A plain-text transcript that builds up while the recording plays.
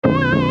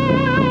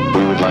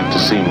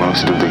see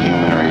most of the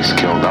human race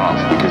killed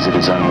off because it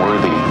is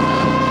unworthy.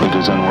 It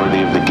is unworthy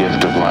of the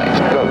gift of life.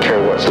 I don't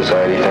care what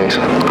society thinks.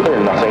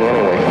 They're nothing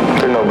anyway.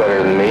 They're no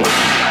better than me.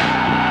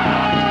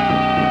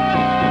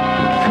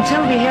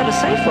 Until we hear the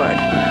safe word,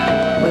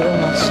 we will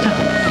not stop.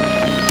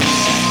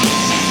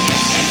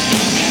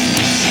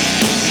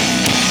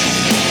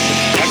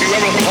 Have you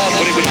ever thought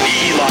what it would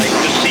be like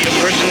to see a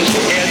person's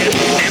head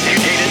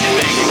amputated?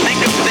 Think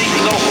of things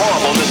so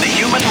horrible that the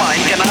human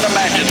mind cannot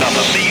imagine them.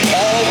 To see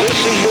all this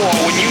and more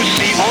when you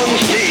see on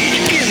stage,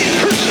 in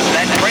person,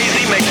 that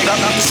crazy mixed up.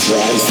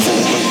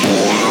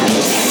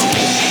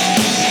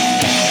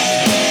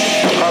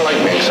 I like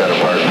being set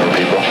apart from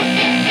people.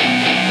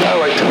 I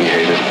like to be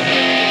hated.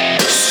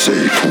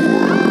 Safe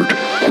Word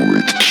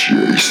with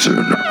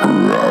Jason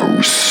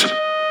Rouse.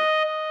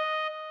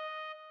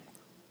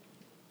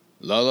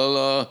 La la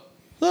la.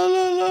 La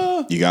la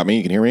la. You got me?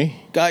 You can hear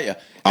me? Got ya.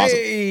 Awesome.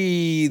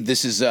 Hey,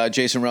 this is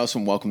Jason Rouse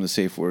and welcome to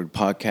Safe Word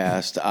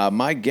Podcast.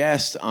 My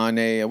guest on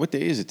a, what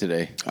day is it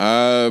today?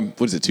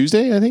 What is it,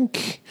 Tuesday, I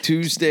think?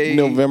 Tuesday.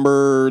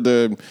 November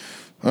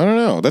I don't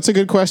know. That's a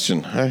good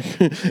question.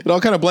 It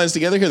all kind of blends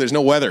together here. There's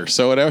no weather,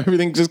 so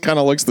everything just kind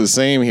of looks the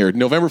same here.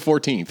 November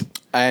 14th.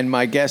 And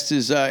my guest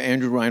is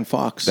Andrew Ryan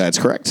Fox. That's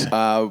correct.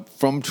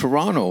 From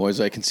Toronto, as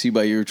I can see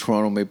by your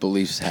Toronto Maple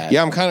Leafs hat.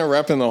 Yeah, I'm kind of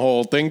repping the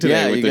whole thing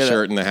today with the gotta,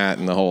 shirt and the hat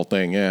and the whole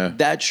thing, yeah.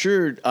 That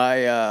shirt,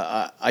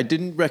 I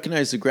didn't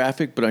recognize the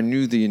graphic, but I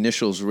knew the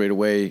initials right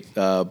away.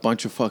 A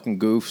bunch of fucking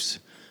goofs.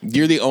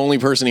 You're the only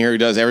person here who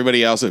does.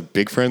 Everybody else is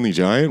Big Friendly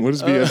Giant. What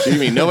does BFG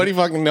mean? Nobody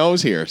fucking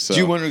knows here. So. Do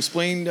you want to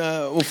explain?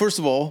 Well, first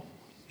of all,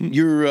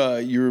 you're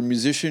a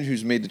musician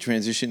who's made the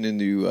transition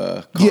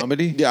into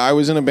comedy. Yeah, I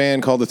was in a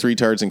band called the Three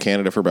Tards in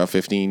Canada for about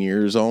 15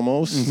 years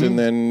almost. Mm-hmm. And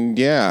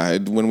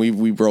then, when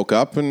we broke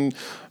up and,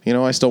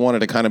 I still wanted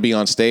to kind of be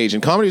on stage.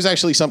 And comedy was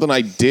actually something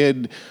I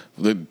did.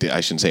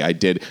 I shouldn't say I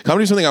did.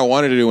 Comedy was something I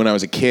wanted to do when I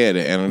was a kid.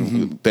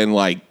 And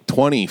then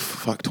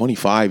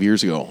 25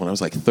 years ago, when I was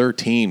like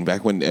 13,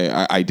 back when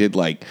I did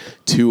like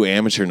 2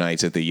 amateur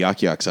nights at the Yuck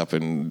Yucks up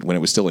when it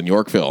was still in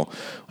Yorkville.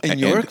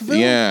 Yorkville?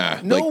 Yeah.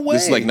 No way.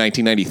 This is like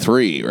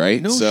 1993,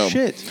 right? No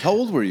shit. How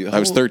old were you? I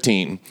was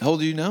 13. How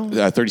old are you now?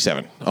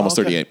 37, almost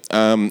 38.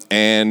 Wow.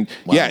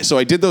 So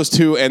I did those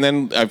 2, and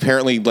then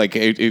apparently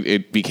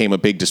it became a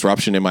big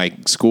disruption in my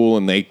school,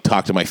 and they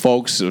talked to my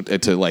folks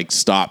to like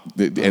stop,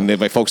 and then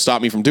my folks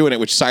stopped me from doing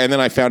it. And then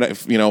I found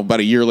out, about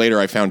a year later,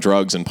 I found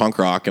drugs and punk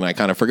rock, and I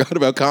kind of forgot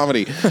about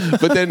comedy.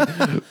 But then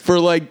for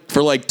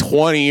like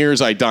 20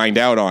 years, I dined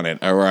out on it,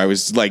 or I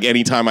was like,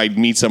 anytime I'd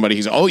meet somebody,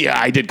 he's, oh yeah,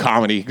 I did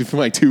comedy for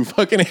my 2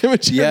 fucking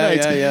amateur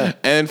nights. Yeah.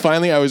 And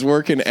finally, I was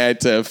working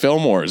at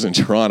Fillmore's in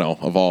Toronto,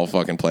 of all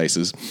fucking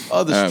places.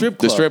 Oh, the strip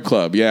club. The strip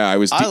club, yeah.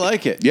 I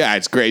like it. Yeah,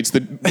 it's great.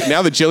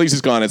 Now the Chili's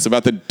is gone. It's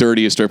about the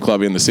dirtiest strip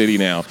club in the city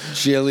now.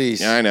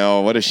 Chili's. I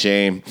know. What a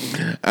shame.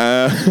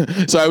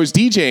 So I was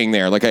DJing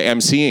there, like I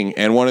emceeing,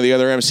 and one of the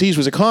other MCs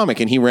was a comic,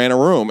 and he ran a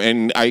room,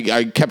 and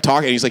I kept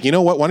talking, and he's like, you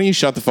know what? Why don't you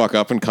shut the fuck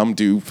up and come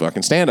do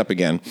fucking stand-up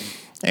again?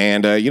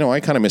 And, I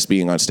kind of miss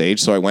being on stage,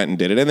 so I went and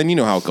did it. And then you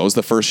know how it goes.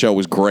 The first show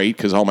was great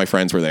because all my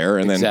friends were there.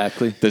 And then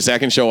the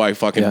second show, I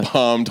fucking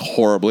bombed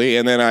horribly.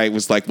 And then I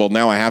was like, well,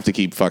 now I have to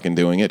keep fucking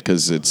doing it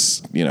because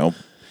it's,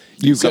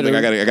 You've something I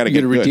gotta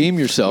get redeem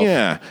yourself.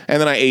 Yeah. And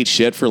then I ate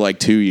shit for like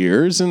 2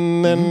 years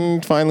and then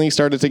finally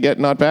started to get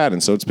not bad.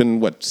 And so it's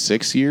been,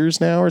 6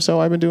 years now or so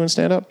I've been doing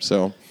stand-up.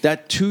 So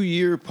that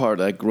 2-year part,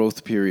 that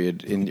growth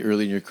period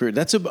early in your career,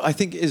 I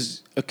think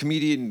is a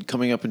comedian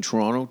coming up in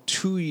Toronto,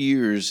 2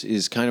 years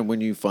is kind of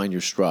when you find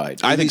your stride.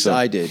 I think so.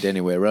 I did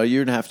anyway, right?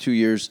 1.5 years, 2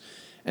 years.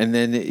 And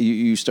then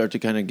you start to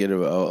kind of get a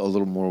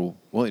little more,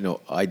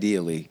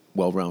 ideally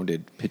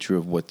well-rounded picture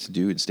of what to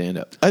do in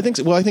stand-up. I think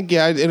so. Well, and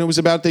it was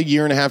about the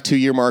 1.5 2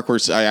 year mark where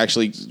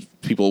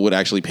people would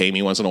actually pay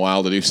me once in a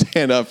while to do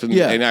stand-up,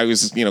 and I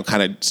was,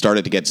 kind of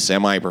started to get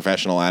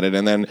semi-professional at it,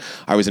 and then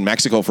I was in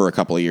Mexico for a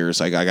couple of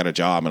years. I got a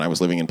job, and I was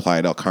living in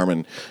Playa del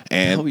Carmen.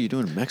 And what were you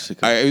doing in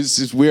Mexico? It was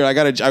just weird.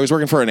 I was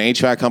working for an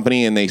HVAC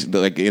company, and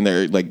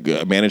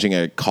they're managing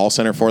a call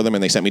center for them,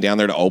 and they sent me down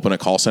there to open a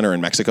call center in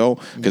Mexico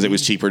because it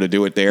was cheaper to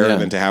do it there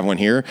than to have one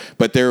here.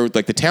 But there,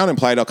 like the town in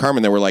Playa del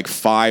Carmen, there were like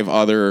 5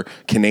 other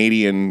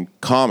Canadian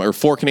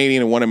 4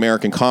 Canadian and 1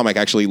 American comic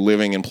actually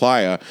living in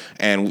Playa,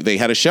 and they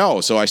had a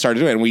show, so I started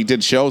doing it, and we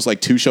did shows,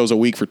 like 2 shows a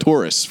week for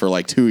tourists for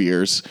like 2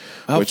 years.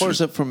 How far is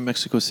that from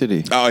Mexico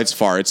City? Oh, it's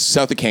far. It's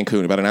south of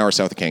Cancun, about an hour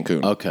south of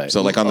Cancun. Okay.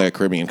 So like on the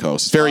Caribbean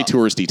coast. It's very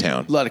touristy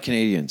town. A lot of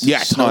Canadians. Yeah,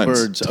 tons.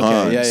 Snowbirds.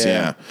 Okay.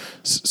 Yeah.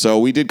 So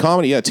we did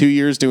comedy, 2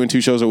 years doing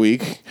 2 shows a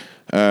week.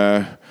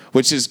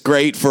 Which is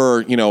great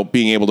for,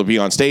 being able to be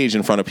on stage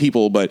in front of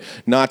people, but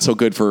not so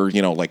good for,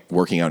 like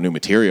working out new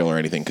material or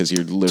anything because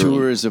you're literally...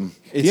 Tourism.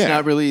 It's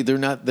not really, they're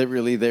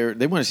really there.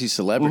 They want to see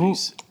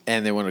celebrities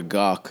and they want to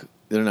gawk.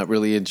 They're not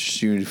really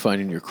interested in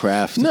finding your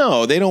craft.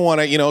 No, they don't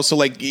want to, so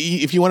like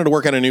if you wanted to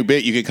work on a new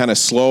bit, you could kind of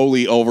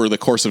slowly over the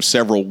course of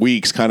several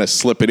weeks kind of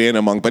slip it in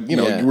among, but,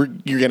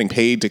 you're getting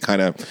paid to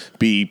kind of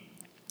be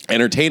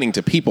entertaining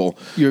to people.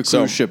 You're a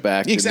cruise ship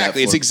act in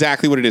Exactly. that It's form.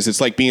 exactly what it is.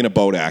 It's like being a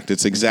boat act.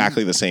 It's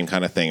exactly the same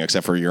kind of thing,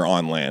 except for you're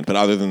on land. But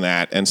other than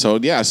that, and so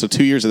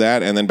 2 years of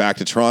that, and then back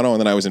to Toronto, and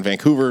then I was in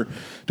Vancouver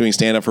doing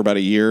stand-up for about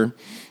a year.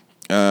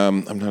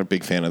 I'm not a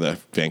big fan of the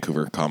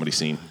Vancouver comedy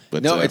scene.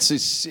 But No,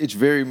 it's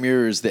very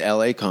mirrors the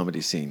LA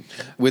comedy scene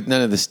with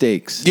none of the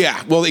stakes.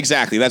 yeah, well,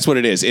 exactly. That's what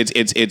it is.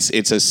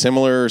 It's a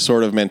similar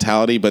sort of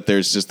mentality, but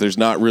there's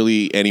not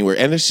really anywhere,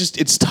 and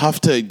it's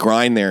tough to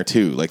grind there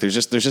too. Like there's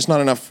just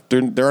not enough.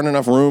 There aren't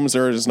enough rooms.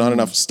 There's not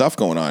enough stuff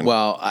going on.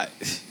 Well,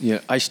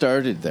 I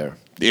started there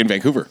in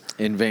Vancouver.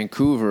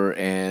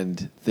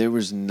 And there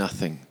was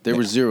nothing. There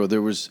was zero.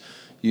 There was,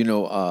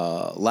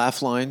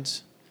 laugh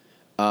lines.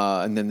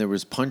 And then there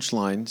was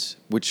Punchlines,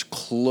 which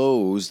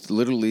closed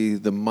literally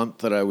the month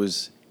that I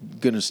was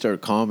going to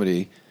start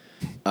comedy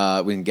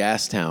in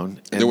Gastown.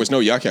 And There was no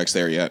Yuck Yucks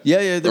there yet.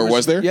 Yeah.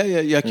 Was there?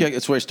 Yeah.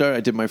 That's where I started.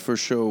 I did my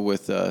first show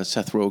with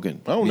Seth Rogen.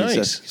 Oh, Me and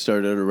nice. Seth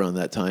started out around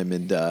that time,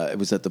 and it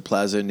was at the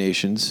Plaza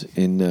Nations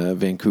in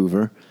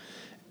Vancouver,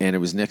 and it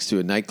was next to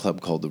a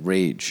nightclub called The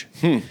Rage.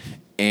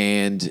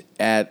 And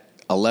at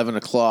 11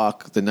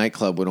 o'clock, the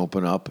nightclub would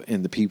open up,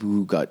 and the people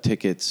who got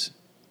tickets...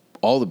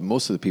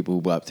 most of the people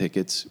who bought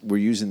tickets were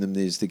using them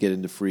to get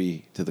into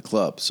free to the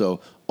club. So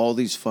all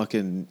these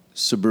fucking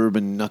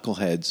suburban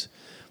knuckleheads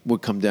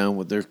would come down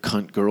with their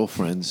cunt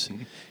girlfriends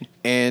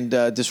and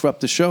disrupt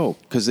the show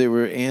because they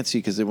were antsy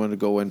because they wanted to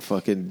go and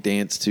fucking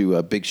dance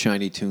to Big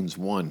Shiny Tunes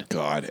 1.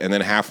 God. And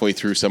then halfway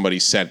through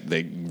somebody's set,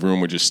 the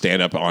room would just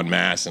stand up en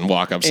masse and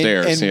walk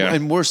upstairs.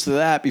 And worse than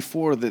that,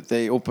 before that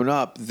they open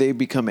up, they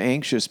become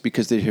anxious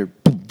because they hear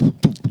boom, boom,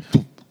 boom,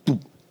 boom, boom,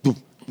 boom,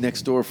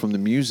 next door from the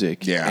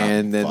music. Yeah,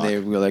 And then fuck. they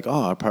were like,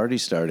 our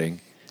party's starting.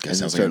 And then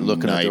sounds start like a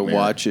looking at their nightmare.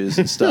 watches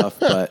and stuff.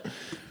 But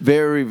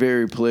very,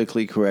 very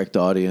politically correct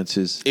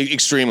audiences.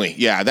 Extremely.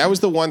 Yeah, that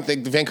was the one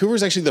thing. Vancouver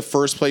is actually the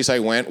first place I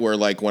went where,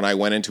 like, when I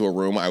went into a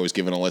room, I was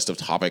given a list of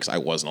topics I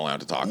wasn't allowed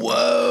to talk about.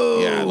 Whoa.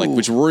 Yeah, like,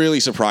 which really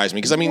surprised me.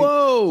 Because, I mean,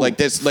 Whoa. like,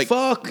 that's, like...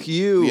 Fuck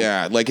you.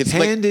 Yeah, like, it's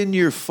Hand in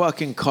your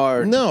fucking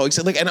card. No,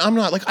 except like, and I'm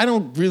not like I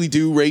don't really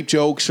do rape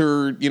jokes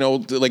or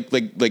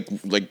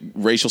like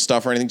racial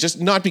stuff or anything. Just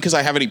not because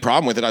I have any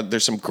problem with it.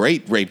 There's some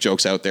great rape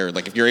jokes out there.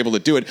 Like if you're able to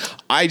do it,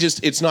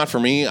 it's not for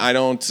me.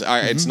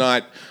 It's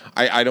not.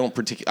 I don't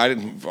particularly. I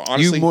didn't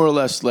honestly. You more or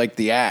less like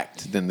the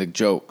act than the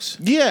jokes.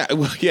 Yeah,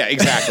 well, yeah,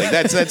 exactly.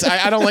 That's.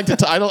 I don't like to.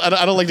 I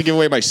don't like to give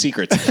away my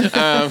secrets.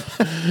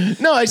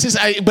 No, it's just.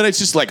 But it's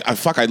just like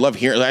fuck. I love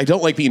hearing. I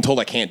don't like being told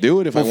I can't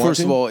do it if I want to.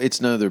 First of all,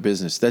 it's none of their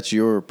business. That's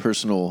your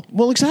personal.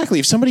 Well, exactly.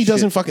 If somebody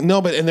doesn't fucking know,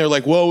 and they're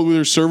like, well,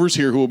 there's servers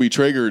here who will be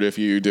triggered if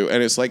you do,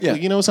 and it's like, Yeah.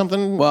 well, you know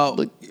something. Well,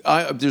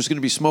 there's going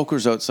to be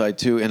smokers outside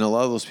too, and a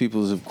lot of those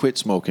people have quit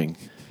smoking.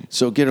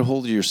 So get a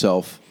hold of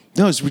yourself.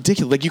 No, it's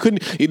ridiculous. Like you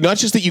couldn't, not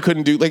just that you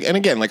couldn't do like, and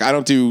again, like I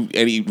don't do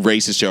any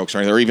racist jokes or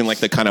anything, or even like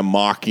the kind of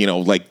mock,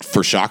 like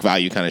for shock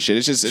value kind of shit.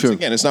 It's just, Sure.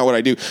 Again, it's not what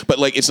I do. But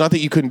like, it's not that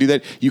you couldn't do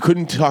that. You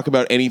couldn't talk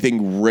about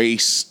anything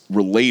race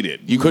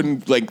related. You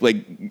couldn't like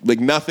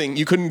nothing.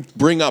 You couldn't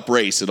bring up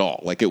race at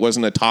all. Like it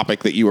wasn't a topic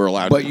that you were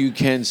allowed. But to. you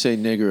can say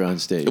nigger on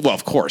stage. Well,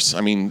 of course.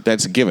 I mean,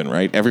 that's a given,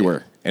 right?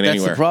 Everywhere and That's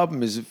anywhere. the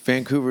problem is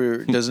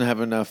Vancouver doesn't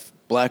have enough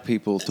black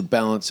people to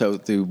balance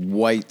out the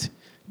white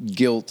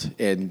guilt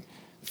and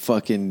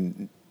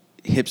fucking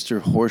hipster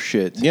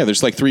horseshit. Yeah,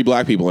 there's like 3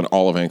 black people in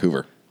all of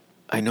Vancouver.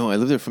 I know. I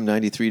lived there from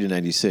 93 to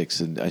 96,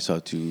 and I saw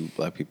 2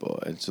 black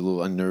people. It's a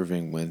little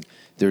unnerving when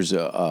there's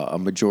a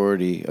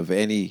majority of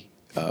any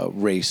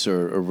race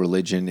or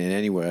religion in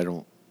anywhere. I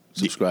don't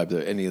subscribe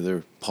to any of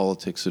their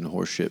politics and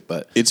horseshit,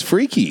 but It's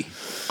freaky.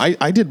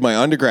 I did my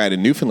undergrad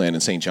in Newfoundland in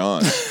St.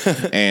 John's,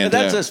 and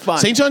That's just fun.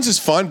 St. John's is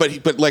fun,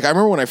 but like I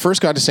remember when I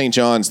first got to St.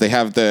 John's, they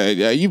have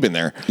the you've been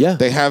there, Yeah.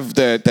 They have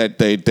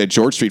the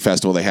George Street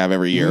Festival they have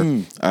every year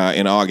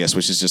in August,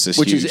 which is just this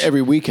which huge, is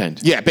every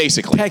weekend. yeah,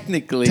 basically.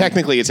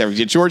 Technically, it's every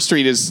George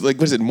Street is like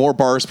what is it, more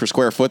bars per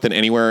square foot than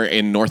anywhere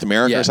in North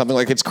America Yeah. or something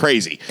like it's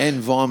crazy. And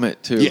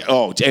vomit too. Yeah.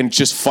 Oh, and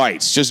just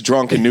fights, just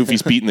drunk and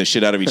newfies beating the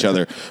shit out of each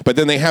other. But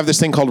then they have this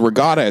thing called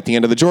Regatta at the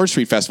end of the George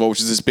Street Festival, which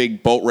is this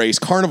big boat race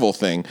carnival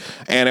thing.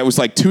 And it was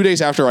like 2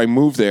 days after I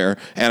moved there,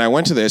 and I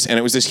went to this, and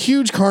it was this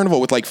huge carnival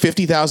with like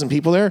 50,000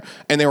 people there,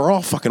 and they were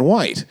all fucking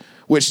white.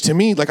 Which to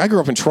me, like I grew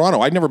up in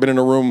Toronto, I'd never been in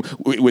a room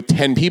with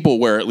 10 people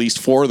where at least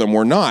 4 of them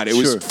were not. It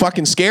was Sure.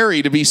 fucking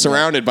scary to be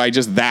surrounded by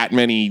just that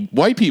many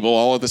white people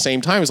all at the same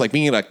time. It was like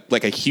being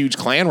at a huge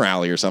Klan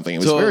rally or something. It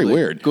was very Totally.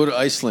 weird. Go to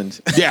Iceland.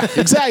 Yeah,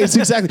 exactly. It's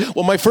exactly.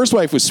 Well, my first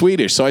wife was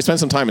Swedish, so I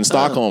spent some time in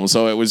Stockholm,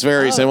 so it was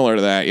very similar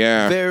to that.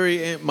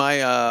 Yeah.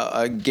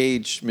 My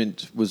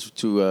engagement was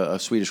to a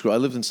Swedish girl. I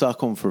lived in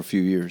Stockholm for a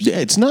few years. Yeah,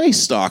 it's nice,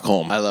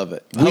 Stockholm. I love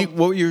it. We-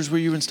 What years were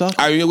you in Stockholm?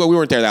 I mean, we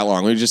weren't there that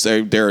long. We were just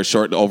there a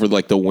short over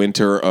like the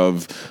winter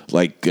of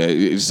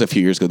just a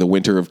few years ago, the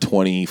winter of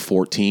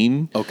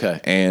 2014. Okay.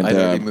 and I'd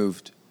already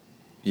moved.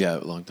 Yeah,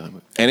 a long time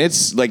ago. And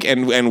it's like,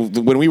 and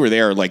when we were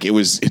there, like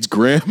it's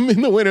grim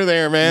in the winter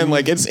there, man.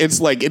 Like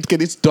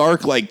it's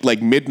dark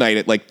like midnight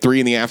at like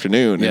 3 p.m.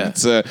 Yeah. And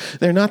it's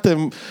they're not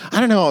the, I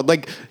don't know,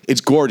 like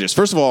it's gorgeous.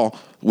 First of all,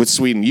 with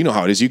Sweden, you know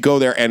how it is. You go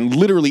there and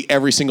literally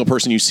every single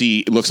person you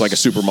see looks like a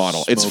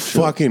supermodel. It's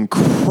fucking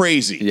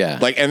crazy. Yeah.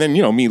 Like, and then,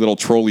 me, little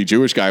trolly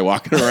Jewish guy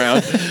walking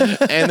around.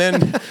 And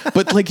then,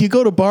 but like you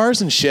go to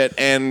bars and shit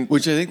and.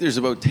 Which I think there's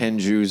about 10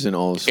 Jews in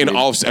all of Sweden. In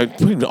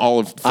all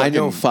of I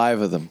know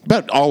 5 of them.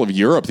 About all of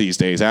Europe these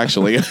days,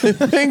 actually. I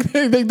think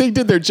they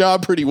did their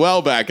job pretty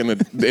well back in the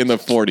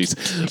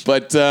 40s.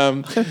 But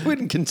I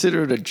wouldn't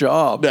consider it a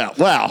job. yeah,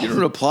 well, You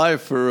don't apply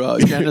for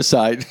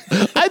genocide.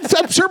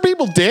 I'm sure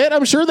people did.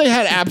 I'm sure they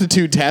had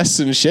aptitude tests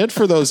and shit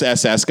for those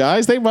SS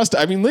guys. They must.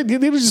 I mean,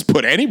 they would just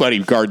put anybody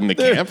guarding the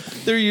camp.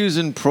 They're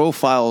using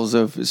profiles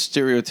of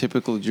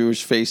stereotypical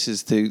Jewish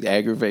faces to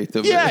aggravate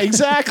them. Yeah,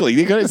 exactly.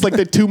 It's like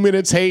the 2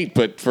 minutes hate,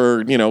 but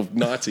for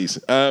Nazis.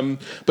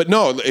 But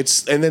no,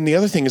 and then the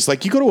other thing is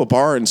like you go to a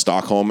bar in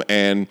Stockholm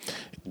and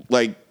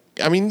like.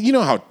 I mean, you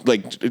know how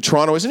like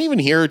Toronto isn't even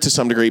here to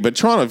some degree, but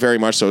Toronto very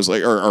much so is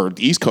like, or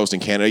East Coast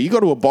in Canada. You go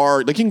to a bar,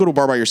 like you can go to a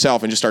bar by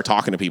yourself and just start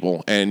talking to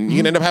people, and you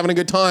can end up having a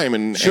good time.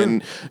 And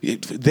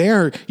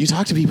there, you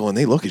talk to people and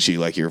they look at you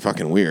like you're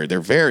fucking weird.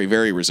 They're very,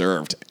 very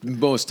reserved.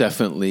 Most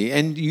definitely,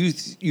 and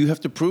you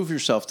have to prove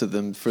yourself to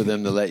them for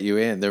them to let you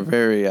in. They're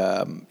very,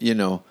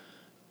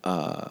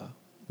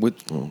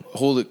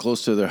 hold it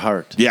close to their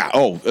heart. Yeah.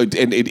 Oh,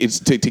 and it's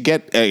to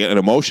get an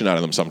emotion out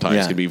of them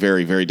sometimes can be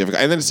very, very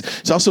difficult. And then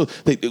it's also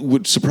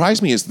what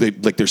surprised me is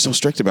they're so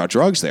strict about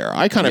drugs there.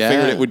 I kind of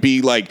figured it would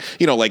be like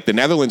like the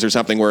Netherlands or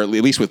something where at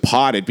least with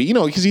pot it'd be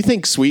because you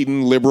think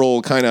Sweden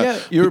liberal kind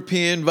of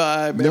European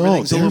vibe.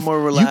 Everything's a little more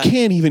relaxed. You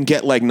can't even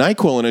get like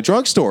NyQuil in a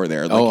drugstore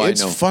there. Like,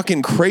 it's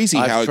fucking crazy.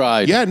 I've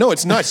tried. Yeah, no,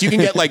 it's nuts. You can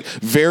get like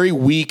very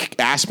weak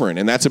aspirin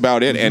and that's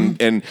about it. Mm-hmm.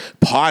 And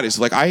pot is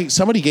like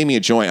somebody gave me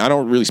a joint. I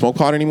don't really smoke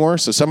pot anymore.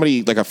 So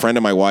somebody, like a friend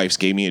of my wife's,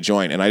 gave me a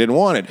joint, and I didn't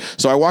want it.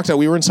 So I walked out.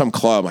 We were in some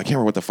club. I can't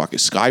remember what the fuck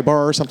is Sky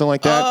Bar or something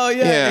like that. Oh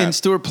yeah, in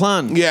Stuart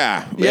Plan.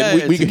 Yeah,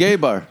 it's a gay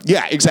bar.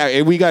 Yeah, exactly.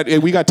 And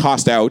we got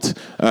tossed out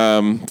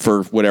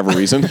for whatever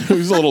reason. I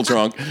was a little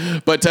drunk,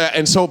 but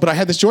I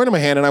had this joint in my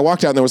hand, and I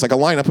walked out, and there was like a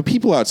lineup of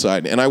people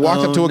outside, and I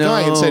walked up to a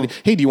guy and said,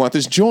 "Hey, do you want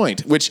this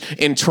joint?" Which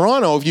in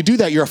Toronto, if you do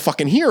that, you're a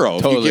fucking hero.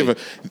 Totally. If you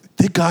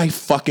the guy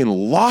fucking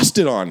lost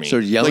it on me.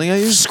 Started yelling at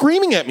you?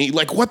 Screaming at me,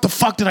 like, what the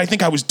fuck did I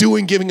think I was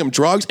doing giving him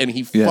drugs? And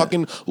he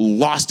fucking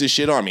lost his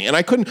shit on me. And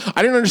I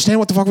didn't understand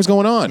what the fuck was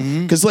going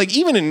on. Because, like,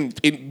 even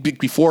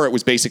before it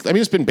was basically, I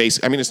mean, it's been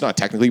basic, I mean, it's not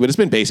technically, but it's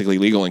been basically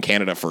legal in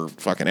Canada for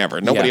fucking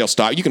ever. Nobody else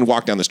stopped. You can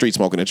walk down the street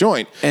smoking a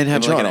joint. And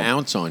have like an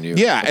ounce on you.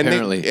 Yeah.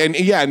 Apparently. And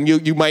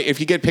you might, if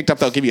you get picked up,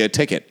 they'll give you a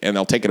ticket and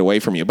they'll take it away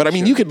from you. But I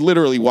mean, you could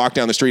literally walk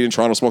down the street in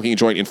Toronto smoking a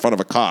joint in front of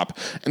a cop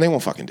and they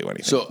won't fucking do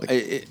anything. So,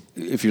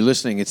 if you're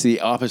listening, it's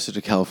the opposite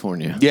of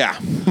California. Yeah.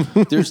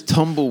 There's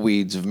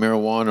tumbleweeds of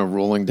marijuana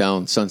rolling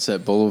down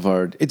Sunset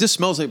Boulevard. It just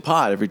smells like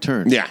pot every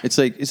turn. Yeah. It's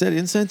like, is that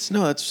incense?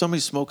 No, that's somebody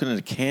smoking in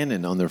a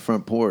cannon on their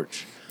front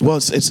porch. Well,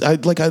 I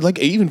like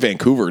even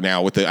Vancouver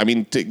now with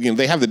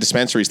they have the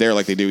dispensaries there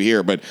like they do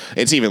here, but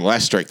it's even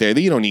less strict there.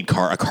 You don't need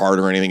a card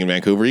or anything in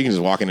Vancouver. You can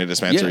just walk into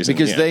dispensaries. Yeah,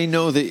 because they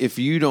know that if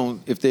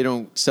they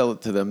don't sell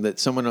it to them, that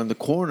someone on the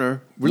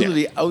corner,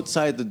 really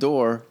outside the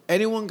door,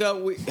 anyone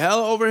got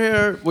hell over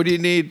here? What do you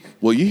need?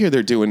 Well, you hear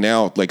they're doing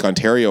now. Like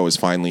Ontario is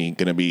finally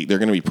going to be. They're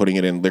going to be putting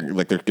it in. They're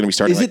going to be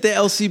starting. Is it the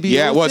LCBO?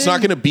 Yeah. Well, it's not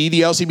going to be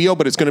the LCBO,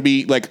 but it's going to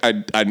be like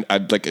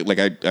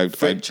a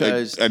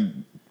franchise.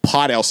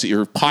 Pot LC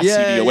or pot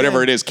CBO,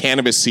 whatever it is,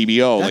 cannabis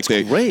CBO, That's like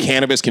the great.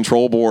 Cannabis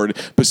Control Board.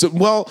 But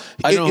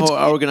I don't know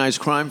how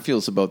organized crime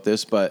feels about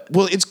this, but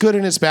it's good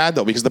and it's bad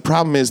though because the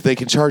problem is they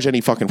can charge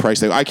any fucking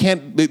price. I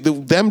can't.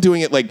 Them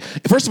doing it like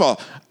first of all.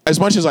 As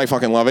much as I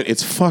fucking love it,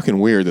 it's fucking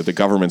weird that the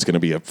government's going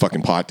to be a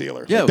fucking pot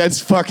dealer. Yeah, like, that's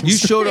fucking. You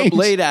strange. showed up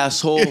late,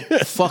 asshole.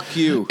 Fuck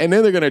you. And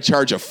then they're going to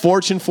charge a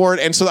fortune for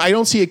it, and so I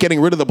don't see it getting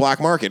rid of the black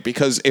market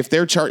because if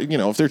they're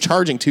if they're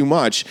charging too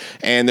much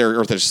and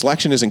or their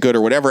selection isn't good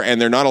or whatever,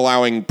 and they're not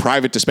allowing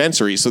private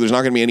dispensaries, so there's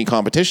not going to be any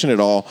competition at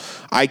all.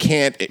 I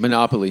can't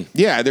monopoly.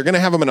 Yeah, they're going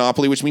to have a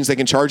monopoly, which means they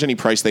can charge any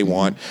price they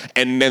want,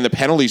 and then the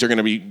penalties are going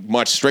to be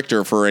much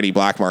stricter for any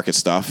black market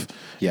stuff.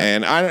 Yeah,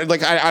 and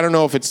I don't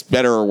know if it's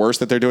better or worse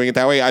that they're doing it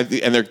that way.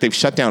 They've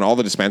shut down all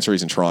the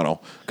dispensaries in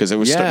Toronto because they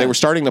were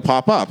starting to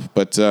pop up,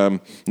 but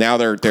now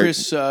they're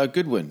Chris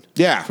Goodwin,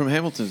 from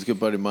Hamilton's a good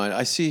buddy of mine.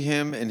 I see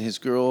him and his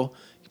girl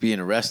being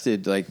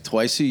arrested like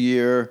twice a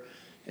year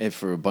and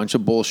for a bunch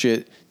of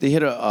bullshit. They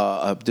had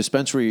a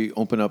dispensary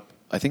open up,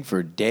 I think, for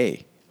a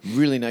day.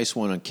 Really nice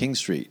one on King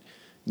Street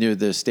near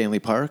the Stanley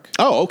Park.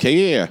 Oh,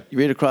 okay, yeah.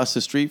 Right across the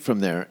street from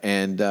there,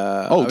 and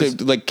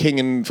like King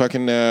and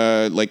fucking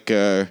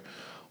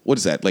what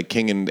is that? Like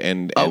King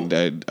and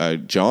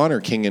John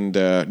or King and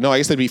no, I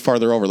guess that'd be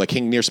farther over, like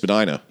King near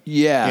Spadina.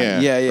 Yeah.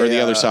 Or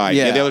the other side.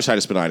 Yeah, the other side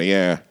of Spadina.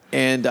 Yeah.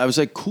 And I was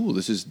like, cool.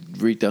 This is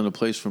right down the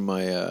place from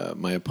my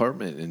my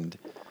apartment. And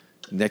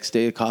next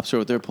day, the cops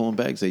are out there pulling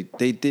bags.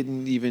 They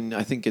didn't even,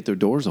 I think, get their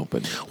doors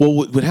open. Well,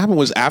 what happened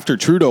was after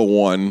Trudeau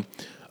won.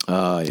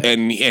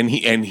 And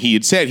he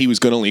had said he was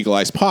going to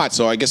legalize pot.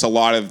 So I guess a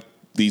lot of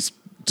these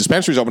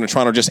dispensaries open in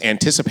Toronto just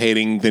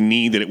anticipating the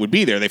need that it would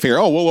be there. They figure,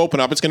 oh, we'll open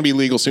up. It's going to be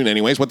legal soon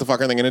anyways. What the fuck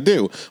are they going to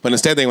do? But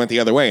instead they went the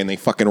other way and they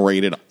fucking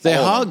raided. They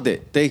hogged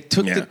it. They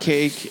took the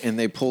cake and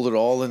they pulled it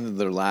all into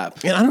their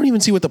lap. And I don't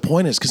even see what the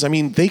point is because, I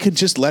mean, they could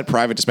just let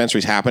private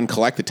dispensaries happen,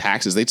 collect the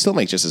taxes. They'd still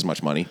make just as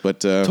much money. But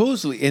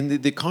totally.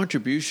 And the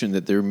contribution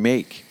that they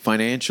make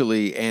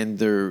financially and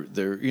their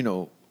you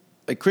know,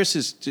 like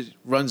Chris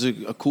runs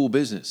a cool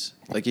business.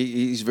 Like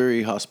he's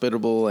very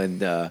hospitable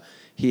and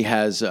he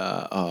has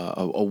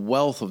a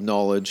wealth of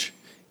knowledge,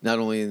 not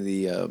only in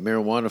the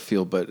marijuana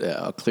field,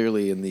 but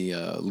clearly in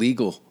the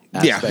legal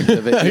aspect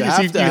of it.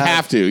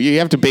 You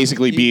have to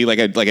basically be like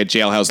a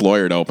jailhouse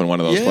lawyer to open one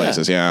of those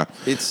places. Yeah,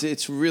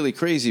 it's really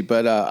crazy.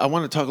 But I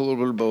want to talk a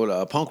little bit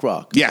about punk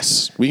rock.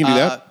 Yes, we can do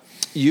that.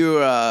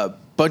 You're a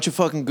bunch of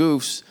fucking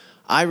goofs.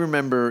 I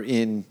remember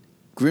in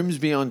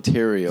Grimsby,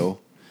 Ontario,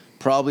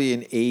 probably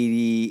in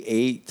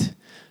 '88.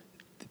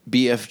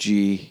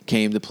 BFG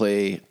came to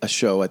play a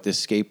show at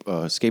this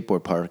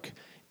skateboard park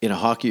in a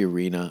hockey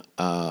arena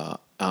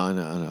on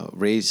a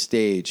raised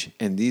stage,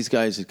 and these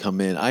guys had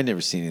come in. I'd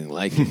never seen anything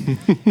like it.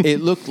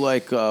 It looked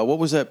like what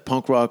was that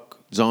punk rock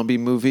zombie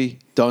movie?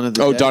 Dawn of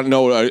the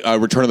Dead?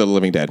 Return of the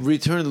Living Dead.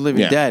 Return of the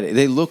Living Dead.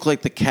 They look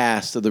like the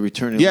cast of the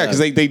Return of the Dead. Yeah,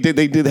 because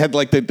they did had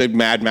like the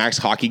Mad Max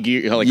hockey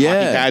gear, like hockey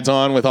pads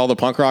on with all the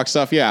punk rock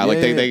stuff. Yeah, like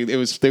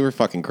they were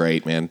fucking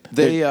great, man.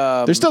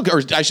 They're still,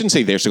 or I shouldn't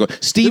say they're still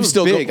going. Steve's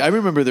still big. I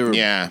remember they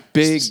were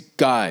big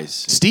guys.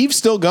 Steve's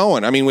still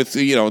going. I mean, with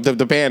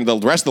the band, the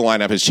rest of the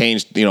lineup has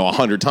changed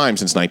 100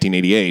 times since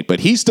 1988, but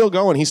he's still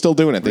going. He's still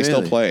doing it. They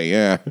still play.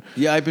 Yeah.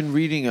 Yeah, I've been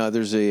reading.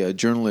 There's a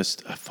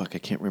journalist. I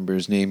can't remember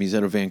his name. He's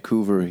out of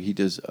Vancouver. He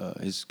does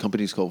his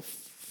company's called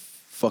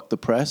Fuck the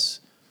Press.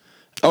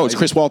 Oh, it's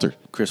Chris Walter.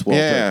 Chris Walter.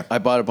 Yeah. I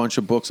bought a bunch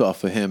of books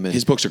off of him. And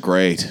his books are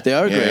great. They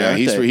are great, aren't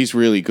they? He's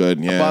really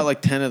good. Yeah. I bought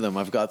like 10 of them.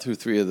 I've got through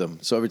 3 of them.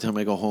 So every time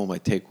I go home, I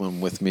take one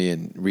with me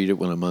and read it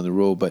when I'm on the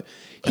road. But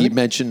he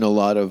mentioned a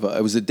lot of...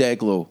 it was a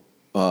Dayglow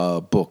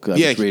book I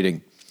was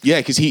reading. Yeah,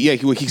 because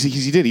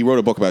he did. He wrote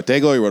a book about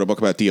Dayglow. He wrote a book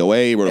about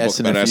DOA. He wrote a book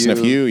about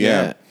SNFU.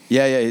 Yeah.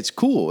 It's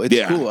cool.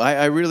 It's cool.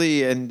 I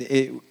really... And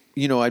it...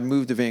 I'd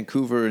moved to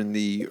Vancouver in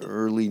the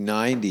early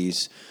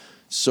 90s.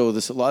 So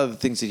a lot of the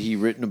things that he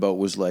written about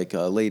was like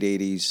late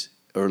 80s,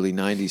 early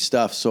 90s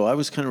stuff. So I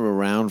was kind of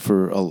around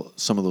for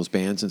some of those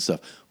bands and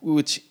stuff,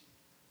 which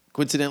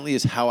coincidentally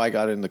is how I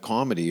got into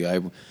comedy. I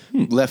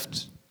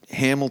left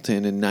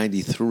Hamilton in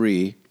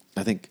 93,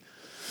 I think,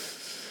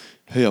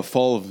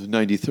 fall of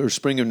 93 or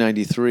spring of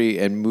 93,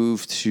 and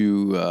moved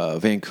to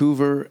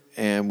Vancouver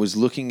and was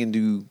looking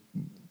into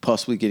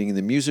possibly getting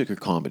into music or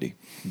comedy.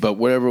 But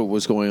whatever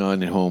was going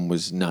on at home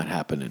was not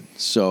happening.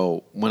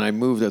 So when I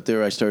moved out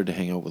there, I started to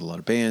hang out with a lot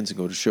of bands and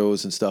go to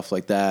shows and stuff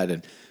like that,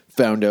 and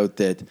found out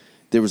that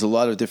there was a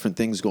lot of different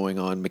things going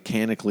on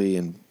mechanically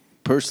and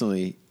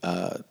personally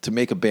to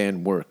make a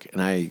band work. And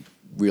I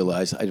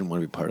realized I didn't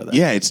want to be part of that.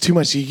 Yeah, it's too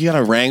much. You got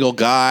to wrangle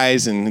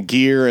guys and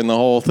gear and the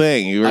whole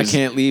thing. I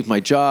can't leave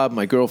my job,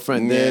 my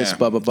girlfriend, this,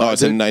 blah, blah, blah. Oh,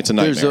 it's a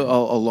nightmare. There's a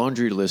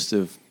laundry list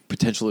of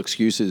potential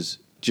excuses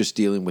just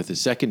dealing with a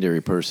secondary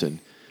person.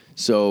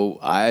 So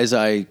as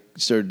I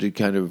started to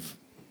kind of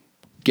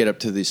get up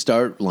to the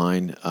start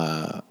line,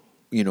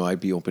 I'd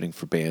be opening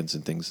for bands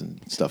and things and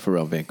stuff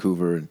around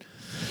Vancouver and,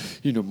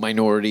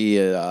 Minority.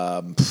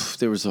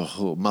 There was a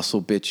whole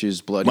Muscle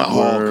Bitches, Bloody Worm.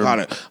 Oh,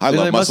 God. I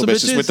love Muscle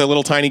Bitches with the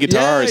little tiny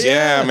guitars.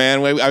 Yeah,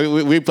 man.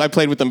 I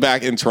played with them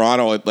back in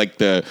Toronto at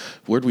like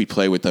where'd we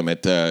play with them?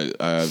 At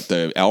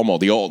the Elmo,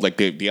 the old, like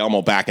the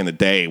Elmo back in the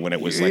day when it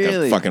was like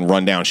a fucking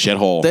rundown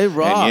shithole. They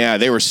rock.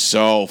 And they were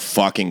so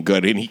fucking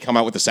good. And he come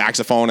out with the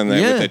saxophone and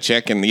with the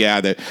chick and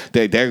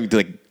they're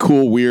like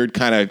cool, weird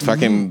kind of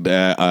fucking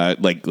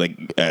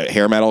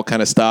hair metal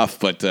kind of stuff,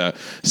 but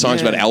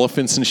songs about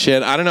elephants and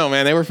shit. I don't know,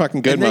 man. They were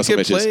fucking good. Muscle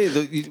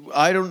Bitches.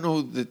 I don't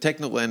know the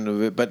technical end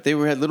of it, but they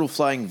had little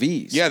flying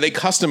V's. Yeah, they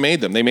custom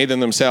made them. They made them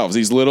themselves.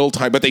 These little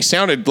tiny, but they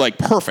sounded like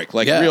perfect,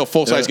 like real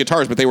full size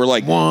guitars. But they were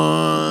like,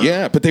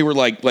 but they were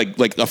like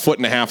a foot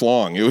and a half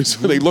long. It was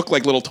they looked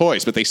like little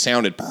toys, but they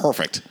sounded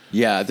perfect.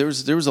 Yeah, there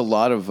was a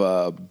lot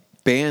of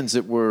bands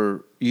that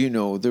were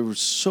there was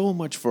so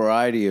much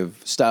variety of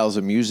styles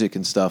of music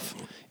and stuff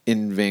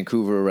in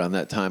Vancouver around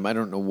that time. I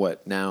don't know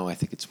what now. I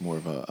think it's more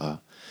of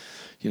a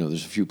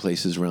there's a few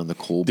places around the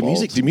Cobalt.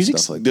 The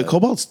music's like the that.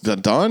 Cobalt's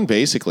done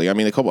basically. I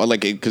mean, the Cobalt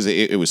because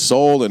it was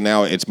sold and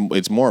now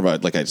it's more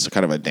of it's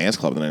kind of a dance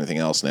club than anything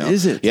else now.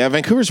 Is it? Yeah,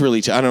 Vancouver's really.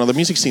 I don't know the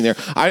music scene there.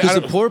 Because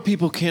the poor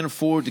people can't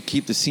afford to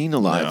keep the scene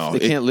alive. No,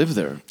 they can't live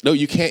there. No,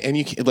 you can't. And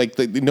you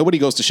can't, nobody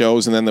goes to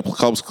shows and then the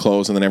clubs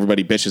close and then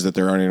everybody bitches that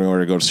there aren't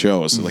anywhere to go to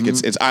shows. Mm-hmm. Like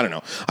it's I don't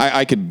know.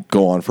 I could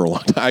go on for a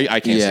long time. I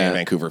can't stand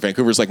Vancouver.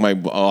 Vancouver's like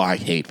I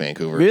hate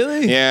Vancouver.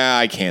 Really? Yeah,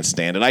 I can't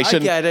stand it. I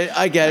get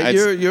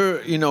it.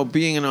 You're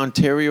being an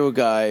Ontario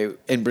guy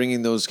and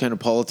bringing those kind of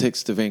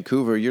politics to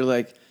Vancouver, you're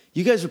like,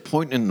 You guys are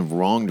pointing in the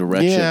wrong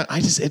direction. Yeah,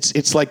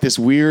 it's like this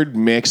weird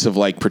mix of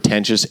like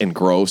pretentious and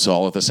gross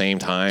all at the same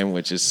time,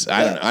 which is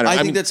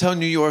I think that's how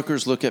New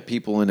Yorkers look at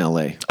people in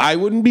LA. I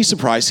wouldn't be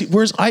surprised. See,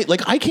 whereas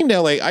I came to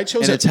LA, I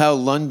chose And it's how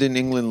London,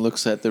 England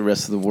looks at the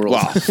rest of the world.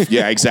 Well,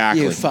 yeah,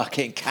 exactly. You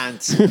fucking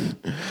cunts.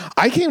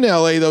 I came to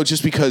LA though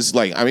just because,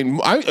 like, I mean,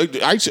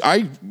 I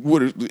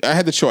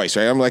had the choice,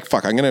 right? I'm like,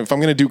 fuck, if I'm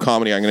gonna do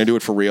comedy, I'm gonna do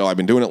it for real. I've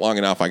been doing it long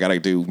enough. I got to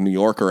do New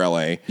York or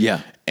LA.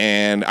 Yeah.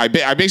 And I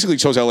basically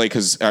chose LA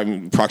because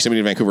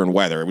proximity to Vancouver and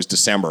weather. It was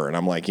December, and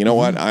I'm like, you know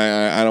what?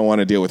 I don't want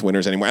to deal with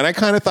winters anymore. And I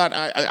kind of thought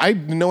I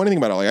didn't know anything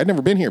about LA. I'd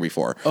never been here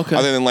before,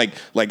 other than like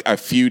a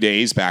few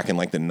days back in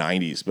like the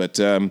 '90s. But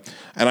and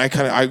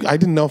I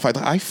didn't know if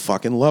I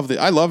fucking loved it.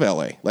 I love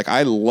LA. Like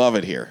I love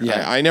it here.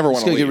 Yeah. I never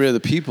want to get rid of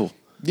the people.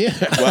 Yeah,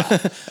 well,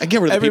 I get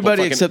rid of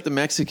everybody the people except the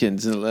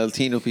Mexicans and the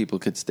Latino people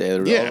could stay.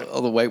 Yeah.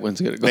 All the white ones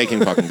got to go. They can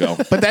fucking go.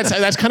 But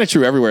that's kind of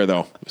true everywhere,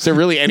 though. Is there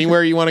really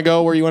anywhere you want to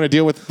go where you want to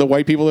deal with the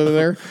white people that are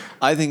there?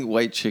 I think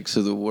white chicks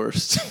are the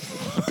worst.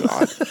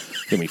 God,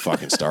 get me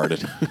fucking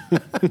started.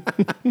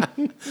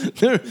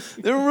 They're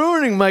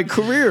ruining my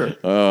career.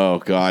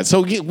 Oh God.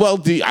 So So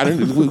what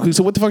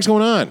the fuck's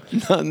going on?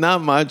 Not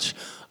much.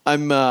 I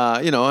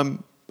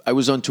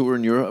was on tour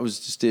in Europe. I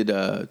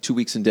did 2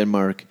 weeks in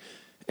Denmark.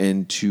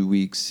 And 2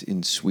 weeks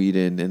in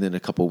Sweden, and then a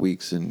couple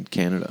weeks in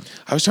Canada.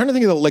 I was trying to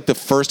think of like the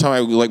first time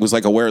I was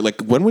like aware. Like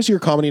when was your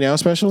Comedy Now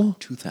special?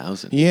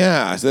 2000.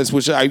 Yeah, so that's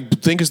which I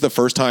think is the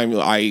first time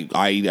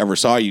I ever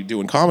saw you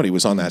doing comedy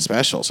was on that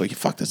special. So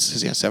fuck,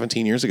 this is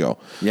 17 years ago.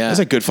 Yeah, that's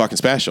a good fucking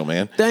special,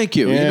 man. Thank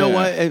you. Yeah. You know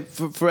what?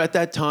 For at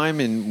that time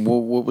and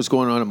what was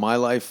going on in my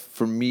life,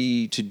 for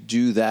me to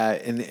do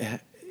that and.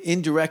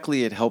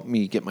 Indirectly, it helped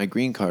me get my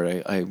green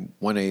card. I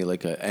won a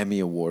Emmy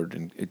award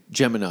in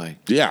Gemini,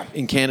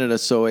 in Canada,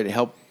 so it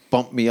helped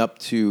bump me up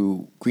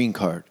to green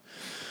card.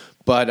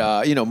 But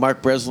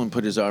Mark Breslin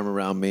put his arm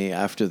around me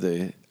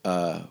after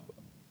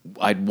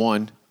I'd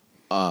won.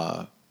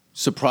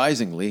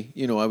 Surprisingly,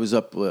 I was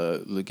up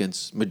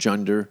against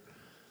Majunder.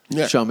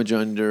 Yeah. Sean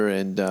Majunder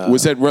and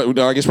was that?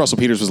 I guess Russell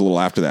Peters was a little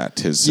after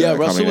that.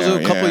 Russell was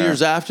a couple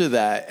years after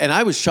that, and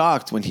I was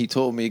shocked when he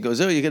told me. He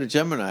goes, "Oh, you got a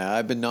Gemini?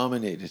 I've been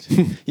nominated."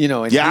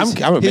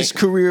 And his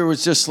career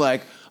was just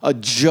like a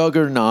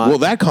juggernaut. Well,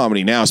 that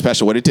Comedy Now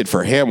special, what it did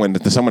for him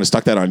when someone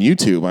stuck that on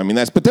YouTube. I mean,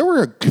 but there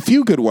were a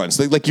few good ones.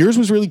 Like yours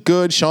was really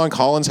good. Sean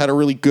Collins had a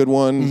really good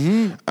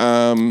one.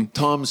 Mm-hmm.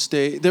 Tom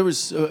Stay. There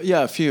was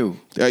a few.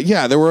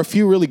 There were a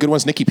few really good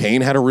ones. Nikki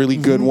Payne had a really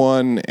good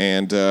one,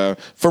 and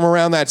from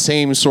around that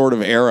same sort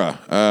of era.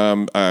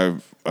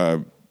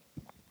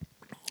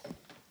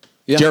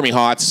 Jeremy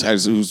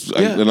Hotz, who's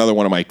another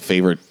one of my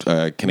favorite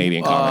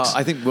Canadian comics.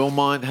 I think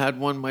Wilmont had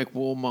one, Mike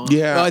Wilmont.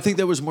 Yeah. No, I think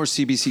there was more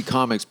CBC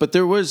comics, but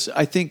there was,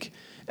 I think,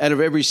 out of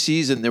every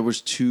season, there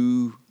was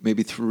 2,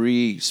 maybe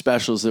 3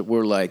 specials that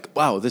were like,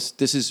 wow, this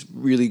is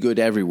really good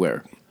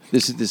everywhere.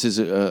 This is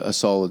a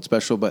solid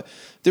special, but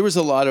there was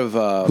a lot of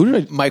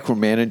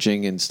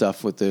micromanaging and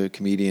stuff with the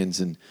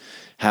comedians and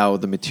how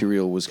the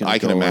material was going to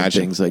go. I can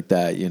imagine things like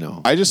that.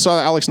 I just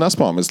saw Alex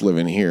Nussbaum is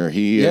living here.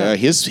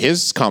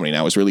 His Comedy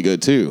Now was really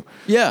good too.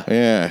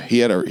 Yeah. He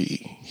had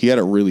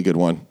a really good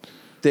one.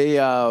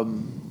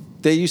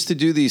 They used to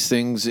do these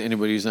things.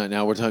 Anybody who's not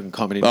now, we're talking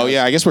Comedy Now. Oh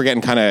yeah, I guess we're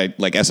getting kind of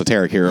like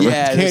esoteric here.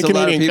 Yeah, there's a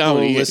lot of people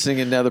listening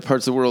in other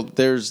parts of the world.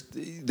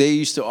 They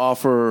used to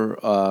offer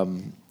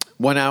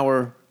 1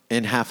 hour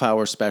and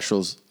half-hour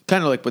specials,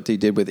 kind of like what they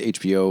did with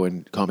HBO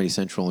and Comedy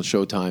Central and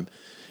Showtime,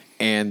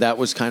 and that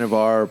was kind of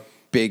our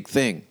big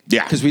thing.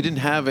 Yeah. Because we didn't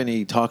have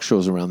any talk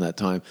shows around that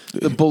time.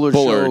 The Bullard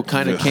Show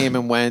kind of came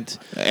and went.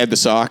 Ed the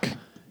Sock.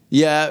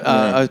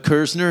 Yeah,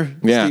 Kersner.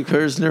 Yeah. Steve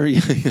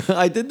Kersner.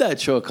 I did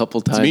that show a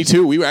couple times. Me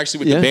too. We were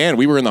actually with the band.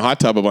 We were in the hot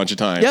tub a bunch of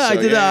times. Yeah, so,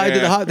 I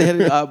did the hot. They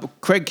had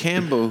Craig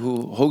Campbell,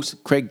 who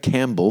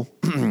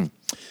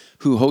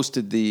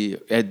hosted the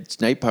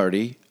Ed's Night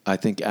Party. I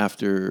think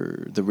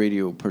after the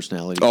radio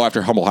personality. Oh,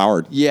 after Humble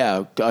Howard.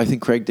 Yeah, I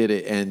think Craig did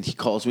it, and he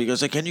calls me. He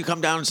goes, like, "Can you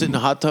come down and sit in the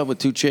hot tub with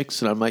 2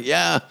 chicks?" And I'm like,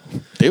 "Yeah."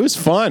 It was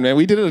fun, man.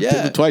 We did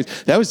it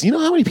twice. That was,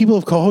 how many people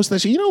have co-hosted that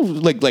show?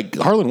 Like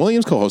Harlan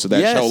Williams co-hosted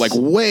that show, like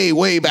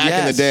way back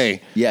in the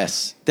day.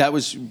 Yes, that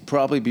was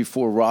probably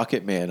before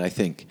Rocket Man, I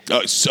think.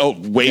 So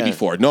way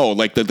before. No,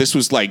 this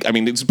was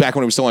it's back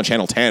when it was still on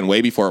Channel 10, way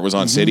before it was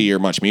on City or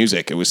Much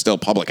Music. It was still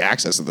public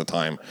access at the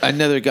time.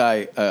 Another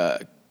guy,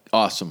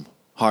 awesome.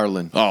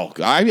 Harlan. Oh,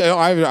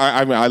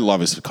 I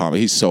love his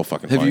comedy. He's so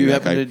fucking funny. Have you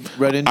happened to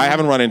run into him? I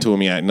haven't run into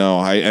him yet,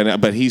 no.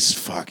 But he's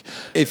fuck.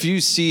 If you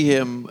see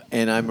him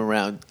and I'm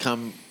around,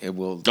 come. It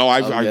will. Oh,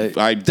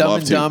 I'd Dumb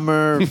love to. Dumb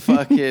and Dumber,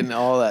 fucking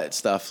all that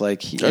stuff.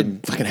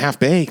 Fucking Half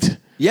Baked.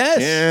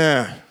 Yes.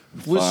 Yeah.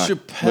 With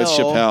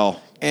Chappelle.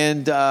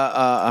 And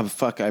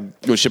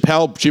with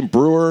Chappelle, Jim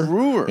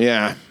Brewer.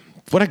 Yeah.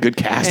 What a good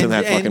cast in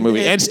that fucking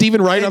movie. And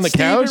Stephen Wright on the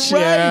couch.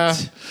 Wright. Yeah.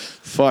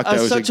 Fuck, that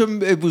was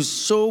it was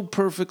so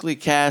perfectly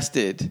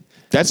casted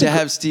to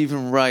have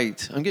Stephen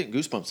Wright. I'm getting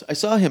goosebumps. I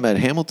saw him at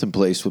Hamilton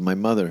Place with my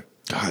mother.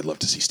 God, I'd love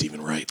to see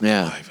Stephen Wright.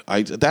 Yeah.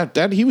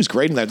 live. He was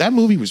great in that. That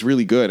movie was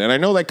really good, and I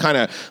know that kind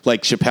of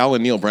like Chappelle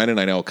and Neil Brennan.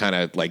 I know kind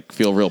of like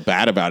feel real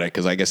bad about it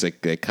because I guess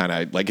it kind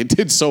of like it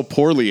did so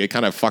poorly. It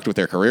kind of fucked with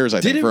their careers.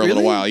 I think it for a little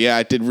really? while. Yeah,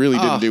 it didn't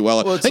do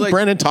well. I think like-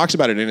 Brennan talks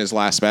about it in his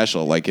last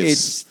special. Like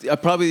It's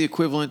probably the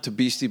equivalent to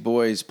Beastie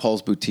Boys'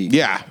 Paul's Boutique.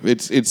 yeah,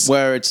 it's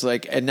Where it's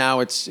like, and now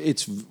it's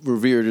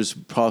revered as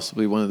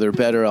possibly one of their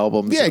better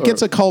albums. yeah, it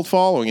gets a cult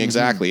following,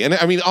 exactly. And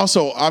I mean,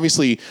 also,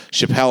 obviously,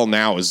 Chappelle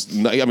now is,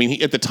 I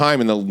mean, at the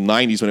time in the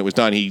 90s when it was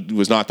done, he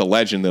was not the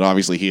legend that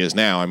obviously he is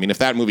now. I mean, if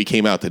that movie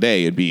came out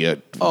today, it'd be a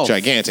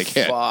gigantic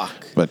hit. Fuck.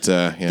 But,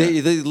 yeah.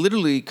 They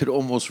literally could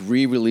almost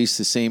re-release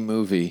the same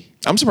movie.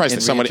 I'm surprised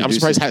and someone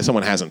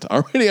hasn't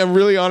already.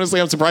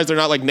 I'm surprised they're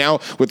not like now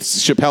with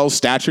Chappelle's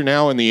stature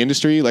now in the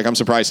industry. Like I'm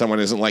surprised someone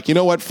isn't like, you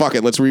know what, fuck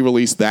it, let's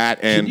re-release that.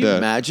 And Can you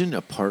imagine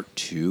a part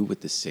 2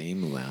 with the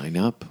same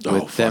lineup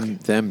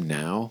with them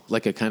now,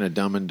 like a kind of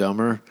Dumb and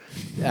Dumber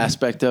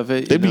aspect of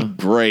it? It'd be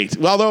great.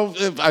 Well,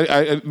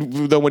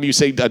 though when you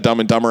say a Dumb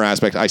and Dumber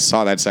aspect, I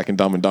saw that second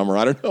Dumb and Dumber.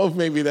 I don't know if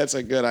maybe that's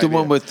a good idea. The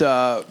one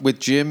with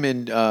Jim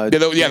and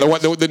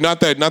not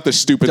the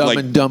stupid Dumb like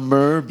and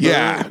Dumber.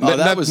 yeah,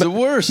 that was the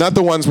worst. Not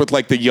the ones with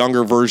like the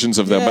younger versions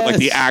of them, but like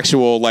the Yes.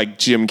 actual like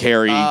Jim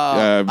Carrey.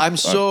 I'm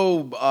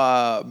so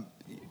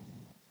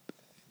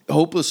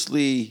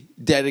hopelessly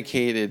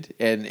dedicated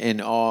and in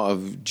awe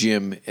of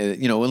Jim.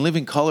 And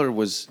Living Color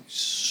was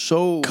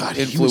so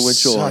influential. He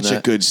was on such a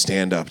that. good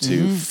stand-up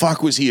too.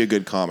 Fuck, was he a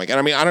good comic? And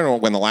I mean, I don't know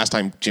when the last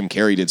time Jim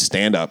Carrey did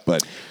stand-up,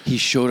 but He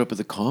showed up at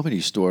the Comedy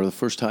Store the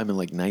first time in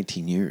like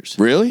 19 years.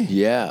 really,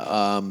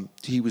 Yeah.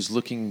 He was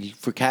looking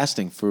for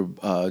casting for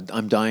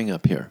I'm Dying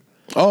Up Here.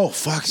 oh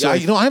fuck, So- I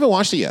haven't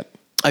watched it yet.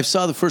 I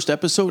saw the first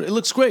episode. It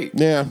looks great.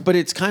 Yeah. But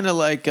it's kind of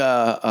like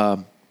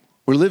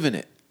we're living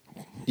it.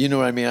 You know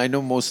what I mean? I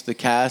know most of the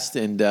cast,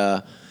 and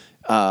the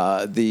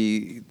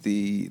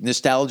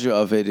nostalgia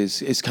of it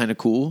is kind of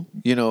cool.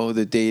 You know,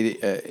 the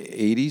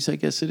 80s, I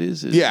guess it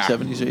is. Yeah.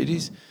 70s or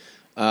 80s.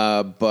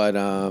 But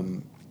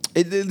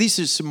at least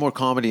there's some more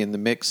comedy in the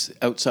mix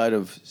outside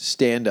of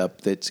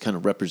stand-up that's kind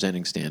of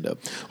representing stand-up.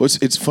 Well,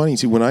 it's funny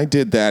too. When I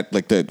did that,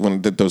 like when I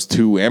did those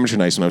 2 amateur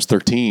nights when I was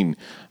 13,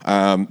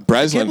 Breslin.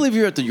 I can't believe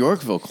you're at the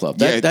Yorkville Club.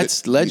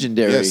 That's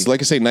legendary. Yes,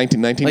 like I say,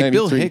 1993. Like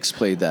Bill Hicks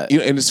played that.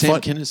 And it's Sam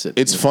fun. Kinison.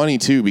 It's funny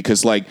too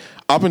because like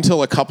up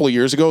until a couple of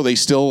years ago, they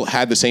still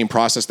had the same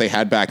process they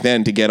had back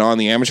then to get on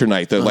the amateur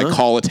night. They like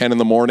call at 10 in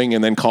the morning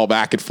and then call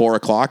back at 4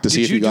 o'clock to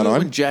see if you got Did you do it on.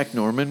 when Jack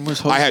Norman was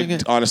hosting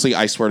it? Honestly,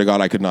 I swear to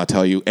God, I could not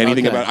tell you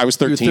anything Okay. about. I was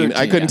You were 13.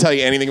 I couldn't tell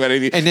you anything about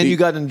anything. And then you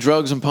got in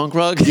drugs and punk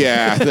rock?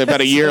 Yeah,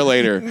 about a year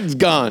later. It's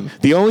gone.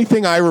 The only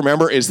thing I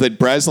remember is that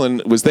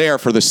Breslin was there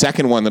for the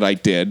second one that I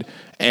did,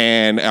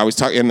 and I was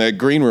talking in the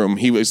green room.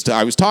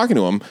 I was talking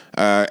to him,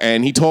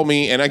 and he told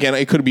me. And again,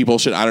 it could be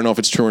bullshit. I don't know if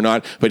it's true or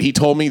not. But he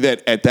told me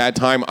that at that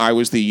time I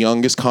was the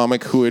youngest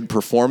comic who had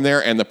performed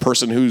there, and the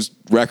person whose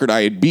record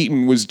I had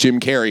beaten was Jim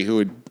Carrey, who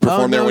had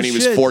performed there when he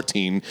was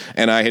 14,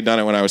 and I had done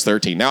it when I was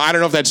 13. Now I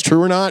don't know if that's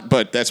true or not,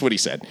 but that's what he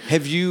said.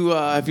 Have you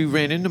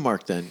ran into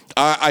Mark then?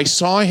 I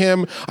saw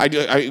him. I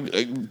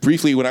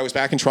briefly when I was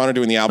back in Toronto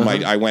doing the album.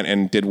 I went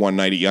and did one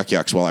night at Yuck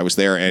Yucks while I was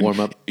there. And warm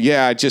up.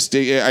 Yeah, I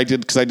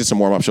did because I did some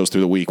warm up shows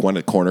through the week. One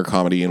at Corner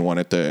Comedy and one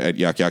at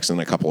Yuck Yucks and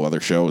a couple of other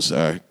shows,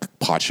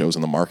 pot shows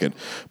in the market.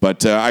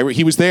 But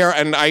he was there,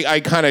 and I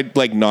kind of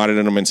like nodded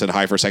at him and said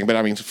hi for a second. But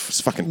I mean,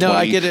 it's fucking 20,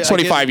 I get it.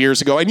 25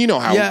 years ago, and you know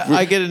how. Yeah,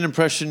 I get an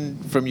impression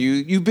from you.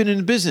 You've been in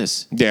the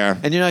business. Yeah.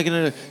 And you're not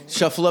going to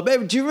shuffle up.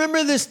 Hey, do you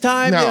remember this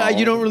time No. that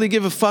you don't really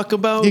give a fuck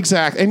about?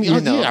 Exactly. And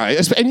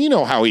and you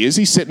know how he is.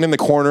 He's sitting in the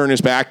corner in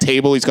his back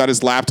table. He's got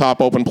his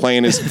laptop open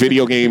playing his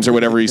video games or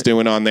whatever he's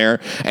doing on there.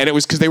 And it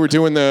was because they were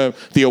doing the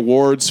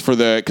awards for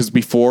because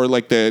before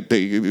like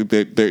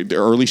the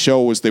early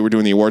show was they were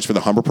doing the awards for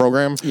the Humber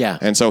program. Yeah.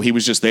 And so he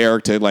was just there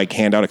to like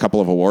hand out a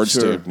couple of awards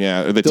Sure.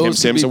 the Those Tim can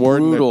Sims be award.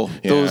 brutal.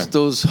 Yeah.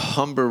 Those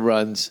Humber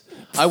runs.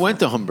 I went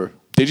to Humber.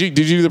 Did you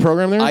do the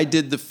program there?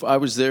 I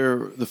was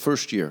there the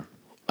first year.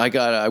 I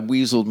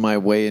weaseled my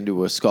way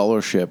into a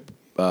scholarship.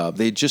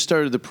 They had just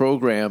started the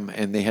program,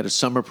 and they had a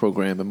summer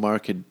program, and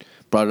Mark had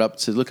brought it up and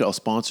said, look, I'll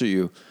sponsor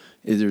you.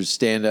 There's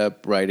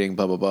stand-up, writing,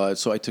 blah, blah, blah.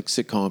 So I took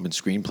sitcom and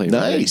screenplay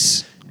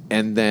Nice. writing.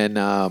 And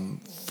then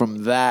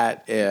from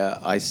that,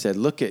 I said,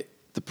 look,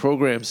 the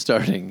program's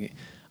starting.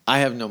 I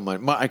have no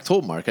money. I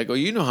told Mark, I go,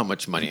 you know how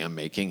much money I'm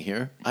making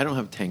here. I don't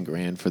have 10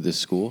 grand for this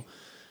school.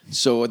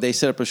 So they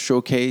set up a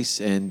showcase,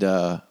 and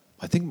I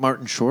think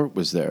Martin Short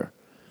was there,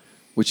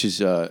 which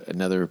is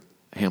another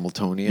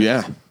Hamiltonian.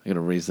 Yeah. I'm going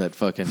to raise that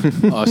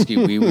fucking Oski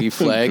wee wee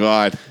flag.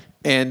 God.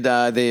 And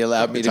they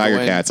allowed me to Tiger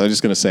go in. Cats. I'm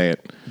just going to say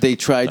it. They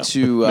tried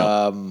to,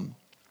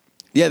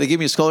 they gave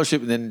me a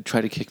scholarship and then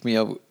tried to kick me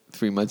out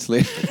 3 months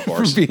later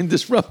for being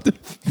disruptive.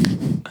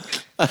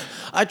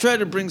 I tried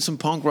to bring some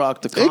punk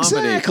rock to comedy.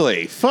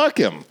 Exactly. Fuck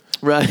him.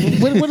 Right.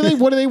 What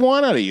do they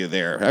want out of you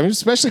there? I mean,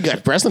 especially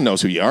Breslin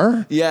knows who you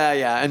are.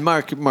 Yeah. And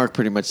Mark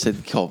pretty much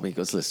called me. He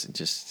goes, listen,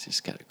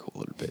 just kind of cool a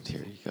little bit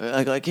here.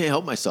 I can't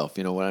help myself.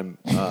 You know, when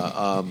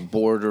I'm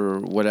bored or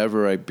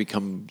whatever, I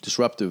become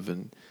disruptive.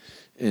 And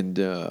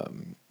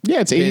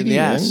Yeah, it's pain ADD, in the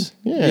man. ass.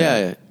 Yeah.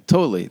 Yeah,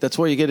 totally. That's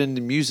why you get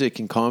into music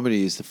and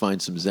comedy is to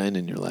find some zen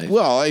in your life.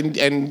 Well,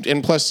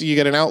 and plus you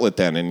get an outlet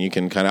then, and you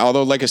can kind of.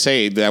 Although, like I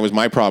say, that was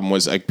my problem.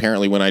 Was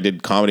apparently when I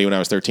did comedy when I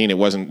was 13, it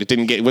wasn't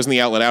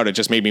the outlet out. It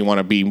just made me want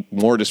to be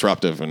more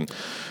disruptive, and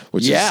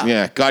which Yeah.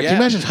 is God. Can you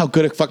imagine how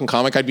good a fucking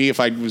comic I'd be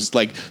if I was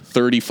like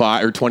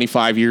 35 or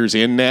 25 years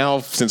in now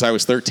since I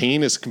was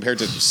 13 as compared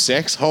to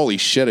 6? Holy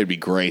shit, it'd be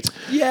great.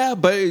 Yeah,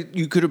 but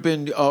you could have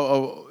been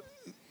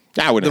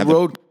I would the have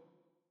road.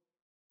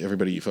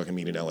 Everybody you fucking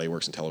meet in LA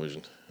works in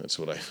television. That's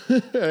what I.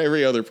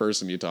 Every other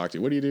person you talk to,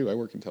 what do you do? I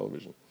work in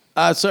television.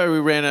 Sorry, we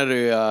ran out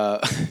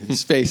of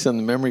space on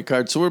the memory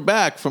card. So we're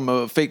back from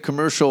a fake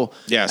commercial.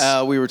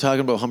 Yes. We were talking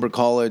about Humber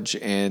College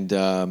and,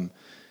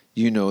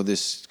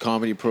 this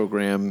comedy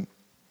program.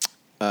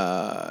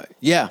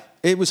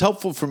 It was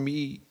helpful for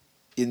me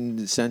in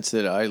the sense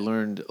that I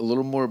learned a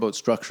little more about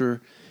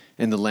structure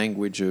and the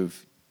language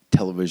of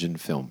television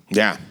film.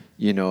 Yeah.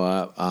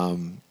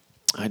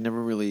 I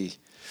never really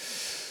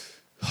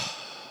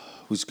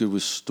was good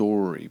with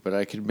story, but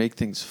I could make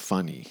things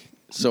funny.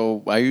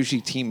 So I usually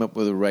team up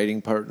with a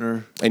writing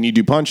partner, And you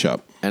do punch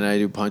up. and I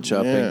do punch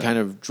up Yeah. and kind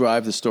of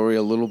drive the story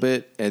a little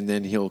bit, and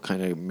then he'll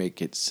kind of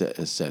make it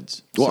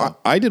sense. Well, So-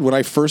 I did when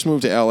I first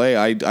moved to LA.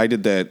 I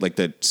did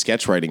that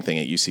sketch writing thing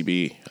at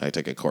UCB. I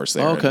took a course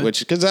there, Oh, okay. which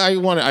because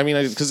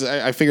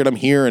I figured I'm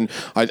here, and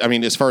I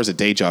mean, as far as a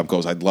day job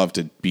goes, I'd love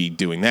to be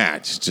doing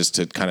that just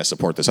to kind of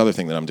support this other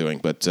thing that I'm doing.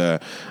 But I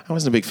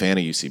wasn't a big fan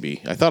of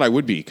UCB. I thought I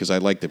would be because I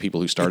like the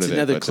people who started It's it.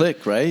 another but,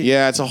 clique, right?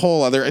 Yeah, it's a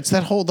whole other. It's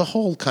the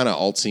whole kind of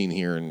alt scene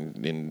here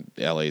in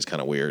LA is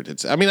kind of weird.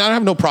 I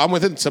have no problem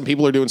with it. Some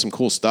people are doing some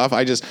cool stuff.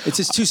 It's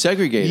just too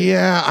segregated.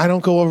 Yeah, I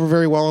don't go over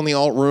very well in the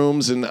alt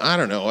rooms, and I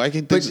don't know.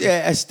 But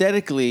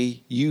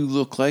aesthetically, you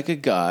look like a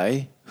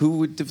guy who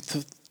would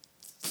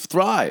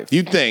thrive.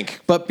 You'd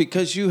think. But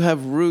because you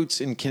have roots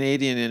in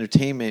Canadian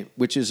entertainment,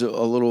 which is a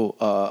little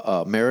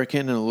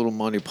American and a little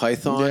Monty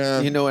Python,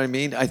 Yeah. you know what I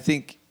mean? I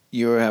think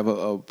you have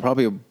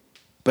probably a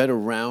better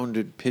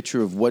rounded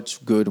picture of what's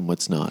good and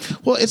what's not.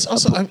 Well, it's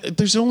also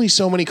there's only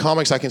so many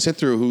comics I can sit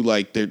through who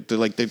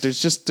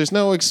there's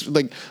no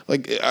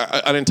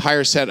an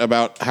entire set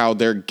about how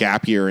their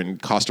gap year in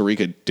Costa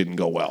Rica didn't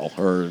go well,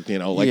 or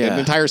an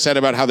entire set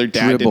about how their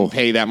dad Dribble. didn't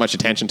pay that much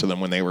attention to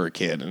them when they were a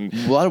kid, and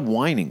A lot of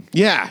whining.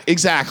 yeah,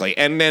 exactly,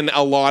 and then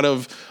a lot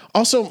of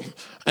also.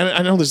 And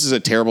I know this is a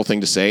terrible thing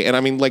to say, and I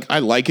mean, I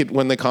like it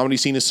when the comedy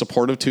scene is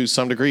supportive to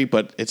some degree,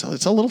 but it's a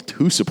little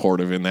too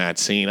supportive in that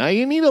scene.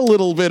 You need a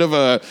little bit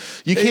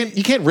of you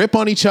can't rip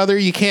on each other.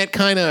 You can't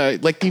kind of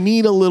you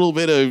need a little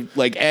bit of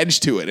edge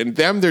to it. And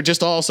they're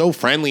just all so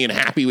friendly and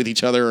happy with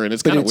each other, and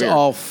it's kind of It's weird.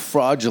 all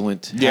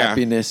fraudulent Yeah.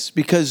 happiness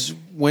because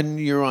when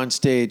you're on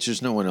stage,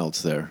 there's no one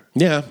else there.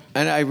 Yeah,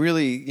 And I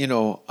really,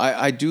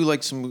 I do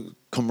like some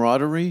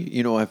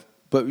camaraderie,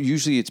 but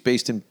usually it's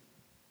based in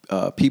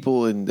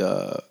people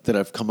that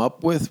I've come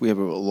up with. We have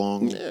a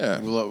long.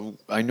 Yeah.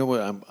 I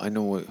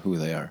know who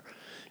they are.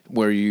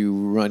 Where you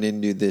run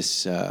into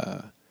this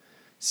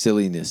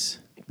silliness.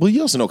 Well,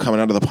 you also know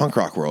coming out of the punk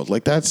rock world,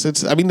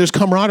 there's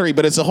camaraderie,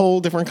 but it's a whole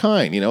different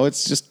kind.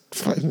 It's just,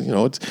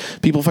 it's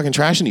people fucking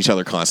trashing each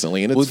other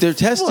constantly, and it's They're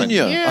testing fun.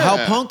 you. Yeah.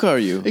 How punk are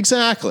you?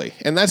 Exactly,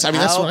 and that's when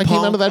How I came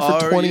out of that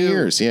punk for 20 are you?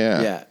 years.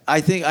 Yeah, Yeah. I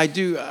think I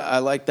do. I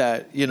like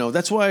that.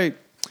 That's why,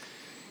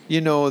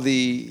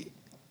 the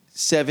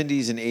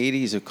 70s and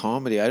 80s of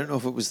comedy. I don't know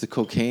if it was the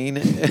cocaine,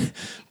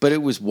 but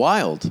it was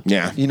wild.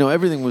 Yeah.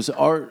 Everything was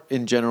art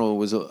in general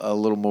was a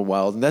little more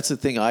wild. And that's the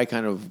thing I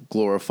kind of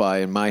glorify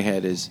in my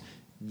head is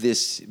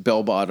this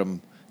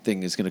bell-bottom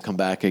thing is going to come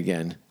back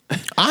again.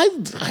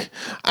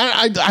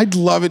 I'd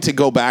love it to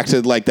go back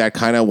to that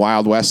kind of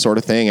Wild West sort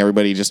of thing.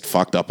 Everybody just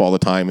fucked up all the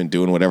time and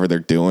doing whatever they're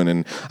doing.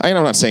 And I'm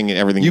not saying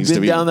everything You've needs to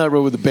been be down that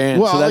road with the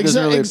band, so that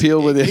doesn't really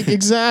appeal with it.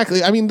 Exactly.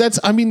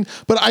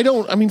 But I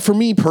don't. For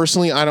me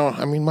personally, I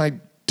don't. My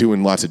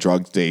doing lots of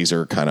drug days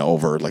are kind of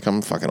over.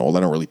 I'm fucking old. I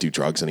don't really do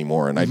drugs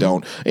anymore, and I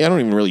don't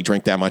even really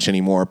drink that much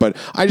anymore. But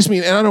I just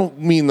mean, and I don't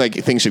mean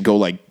things should go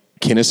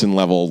Kinnison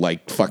level,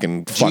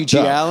 fucking fucked G.G.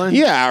 up. Allen?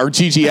 Yeah, or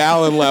G.G.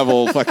 Allen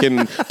level,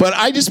 fucking. But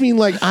I just mean,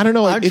 I don't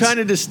know. I'm trying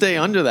to just stay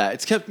under that.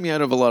 It's kept me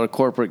out of a lot of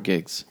corporate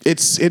gigs.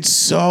 It's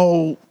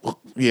so.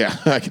 Yeah,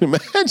 I can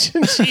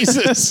imagine.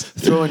 Jesus.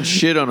 Throwing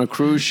shit on a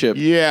cruise ship.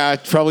 Yeah,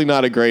 probably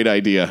not a great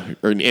idea.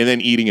 And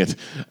then eating it.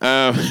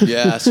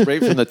 Yeah,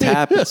 straight from the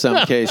tap in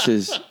some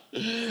cases.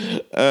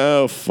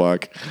 Oh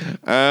fuck!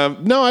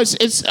 No,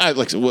 it's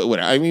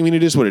whatever.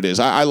 It is what it is.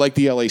 I like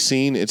the LA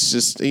scene. It's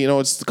just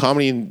it's the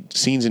comedy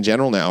scenes in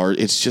general now. Or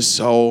it's just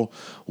so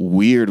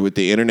weird with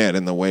the internet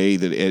and the way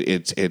that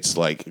it's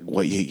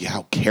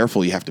how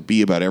careful you have to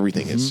be about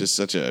everything. It's just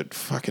such a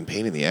fucking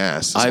pain in the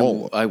ass. I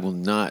will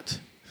not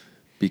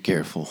be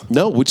careful.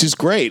 No, which is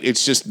great.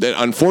 It's just that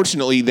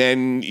unfortunately,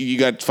 then you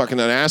got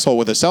fucking an asshole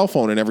with a cell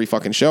phone in every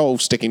fucking show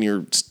sticking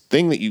your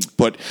thing that you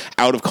put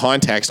out of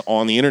context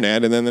on the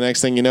internet, and then the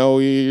next thing you know,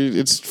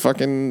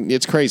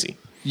 it's crazy.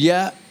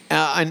 Yeah,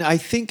 and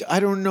I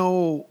don't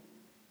know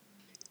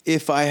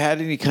if I had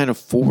any kind of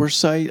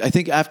foresight. I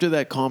think after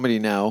that comedy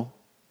now,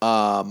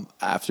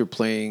 after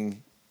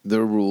playing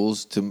their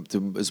rules to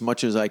as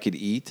much as I could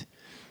eat.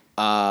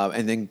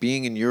 And then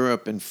being in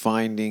Europe and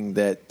finding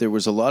that there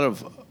was a lot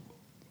of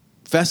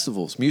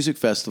festivals, music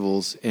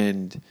festivals,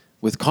 and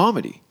with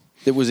comedy,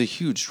 there was a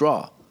huge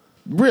draw.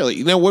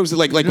 Really? Now, what was it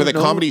like? Like You with a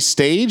don't know? comedy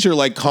stage, or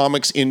like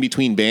comics in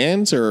between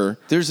bands, or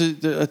There's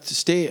a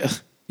stay,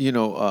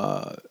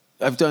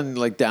 I've done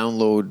like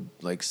Download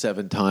like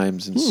 7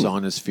 times in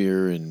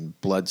Sonosphere and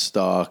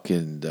Bloodstock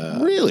and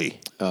really?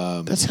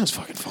 That sounds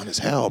fucking fun as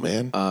hell,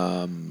 man.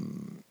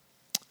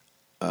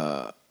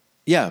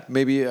 yeah,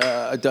 maybe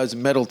a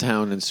dozen Metal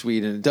Town in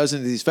Sweden, a dozen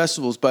of these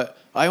festivals, but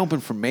I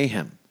opened for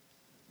Mayhem.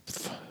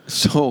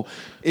 So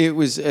it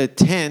was a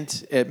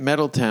tent at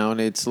Metal Town.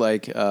 It's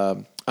like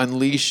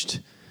Unleashed,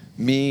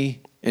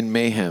 me, and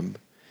Mayhem.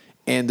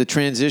 And the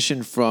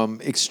transition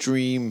from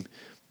extreme,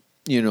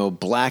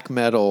 black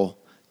metal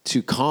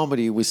to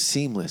comedy was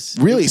seamless.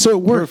 Really? It was So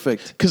it worked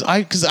perfect. because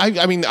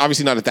I mean,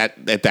 obviously not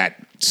at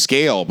that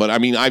scale, but I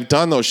mean, I've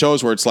done those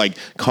shows where it's like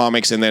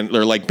comics and then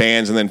or like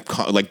bands and then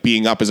like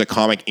being up as a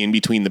comic in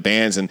between the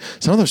bands, and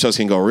some of those shows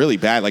can go really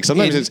bad. Like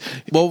sometimes it's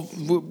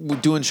we're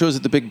doing shows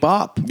at the Big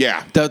Bop.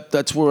 Yeah.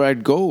 That's where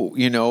I'd go,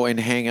 and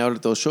hang out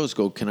at those shows.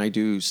 Go, can I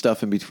do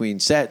stuff in between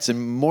sets?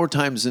 And more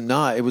times than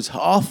not, it was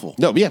awful.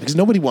 no, yeah, because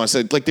nobody wants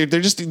to like they're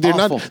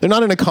Awful.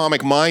 not in a comic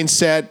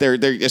mindset. They're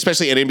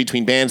especially in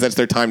between bands. That's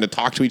their time to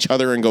talk to each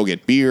other and go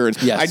get beer. And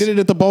Yes. I did it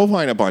at the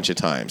Bovine a bunch of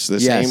times. The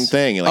same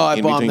thing. Like, I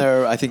in bombed between-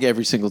 there. I think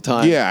every single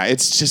time. Yeah,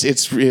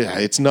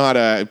 it's not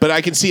a. But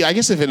I can see. I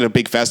guess if in a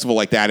big festival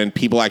like that and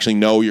people actually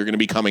know you're going to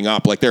be coming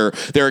up, like they're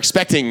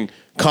expecting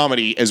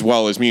comedy as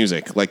well as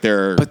music. Like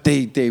they're. But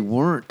they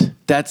weren't.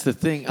 That's the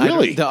thing.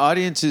 Really? The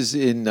audience is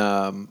in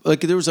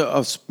like there was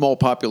a small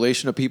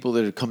population of people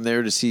that had come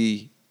there to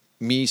see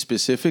me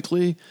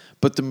specifically,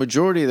 but the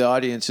majority of the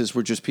audiences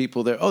were just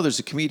people there. Oh, there's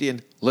a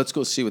comedian. Let's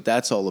go see what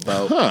that's all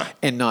about, Huh.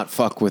 and not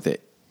fuck with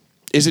it.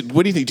 Is it?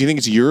 What do you think? Do you think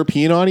it's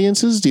European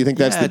audiences? Do you think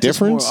that's Yeah, the it's just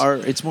difference?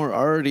 It's more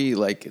arty.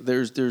 Like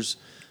there's.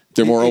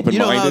 They're more You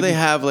know how open-minded? they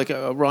have like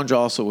Ron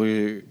Jossel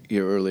was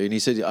here earlier, and he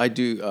said I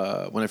do.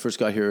 When I first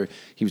got here,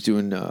 he was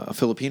doing a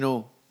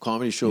Filipino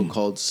comedy show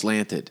called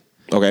Slanted.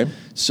 Okay.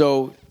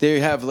 So they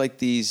have like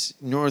these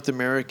North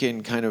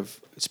American kind of,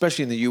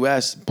 especially in the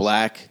U.S.,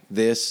 black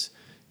this,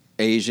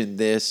 Asian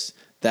this,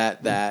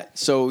 that.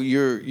 So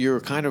you're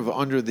kind of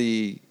under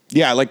the.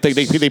 Yeah, like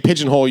they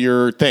pigeonhole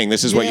your thing.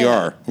 This is what you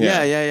are.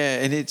 Yeah.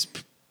 And it's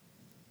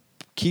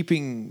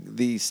keeping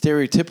the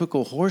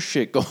stereotypical horse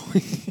shit going,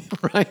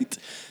 right?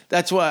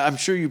 That's why I'm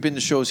sure you've been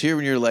to shows here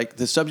when you're like,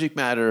 the subject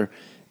matter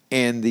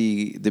and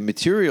the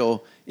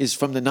material is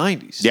from the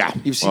 90s. Yeah.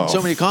 You've seen Oh,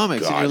 so many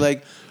comics, God. and you're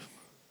like,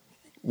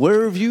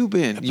 where have you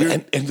been?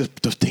 And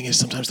the thing is,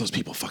 sometimes those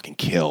people fucking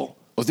kill.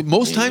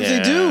 Most times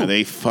they do.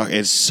 They fuck.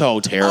 It's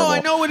so terrible. Oh, I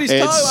know what he's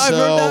It's talking- I've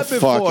heard that so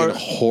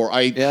before.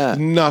 Fucking Yeah.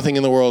 Nothing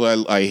in the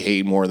world I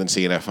hate more than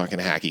seeing a fucking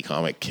hacky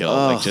comic kill.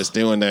 Like just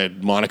doing the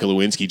Monica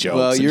Lewinsky jokes.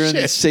 Well, and you're in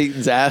shit.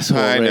 Satan's asshole.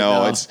 I right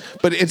know now.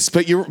 but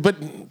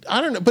I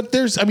don't know. But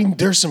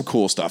there's some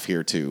cool stuff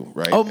here too,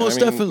 right? Oh, most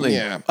I mean, definitely.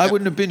 Yeah. I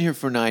wouldn't have been here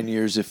for 9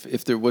 years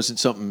if there wasn't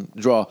something to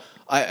draw.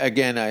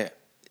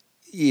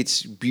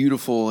 It's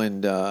beautiful,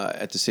 and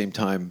at the same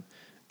time,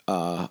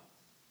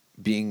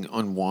 being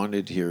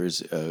unwanted here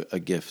is a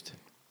gift.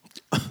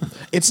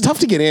 It's tough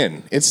to get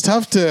in. It's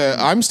tough to.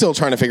 I'm still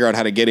trying to figure out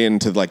how to get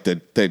into like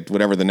the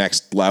whatever the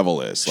next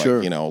level is. Like, Sure.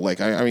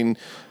 I mean,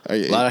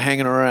 A lot of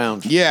hanging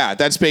around. yeah,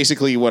 that's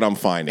basically what I'm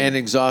finding. And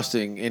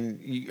exhausting.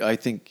 And I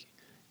think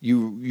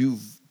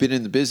you've been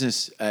in the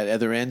business at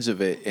other ends of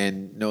it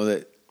and know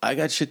that I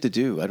got shit to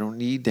do. I don't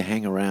need to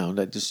hang around.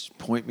 I just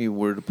point me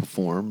where to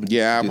perform. and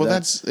Yeah, do well,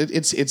 that.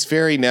 it's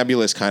very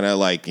nebulous, kind of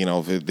like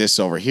this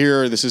over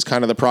here. This is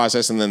kind of the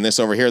process, and then this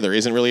over here. There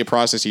isn't really a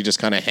process. You just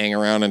kind of hang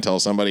around until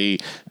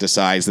somebody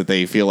decides that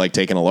they feel like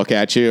taking a look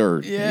at you.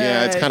 Or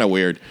yeah it's kind of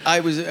weird.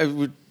 I was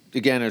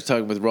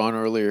talking with Ron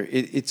earlier.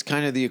 It's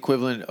kind of the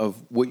equivalent of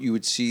what you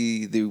would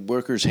see the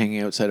workers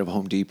hanging outside of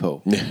Home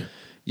Depot.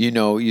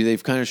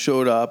 They've kind of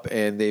showed up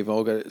and they've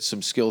all got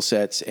some skill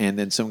sets, and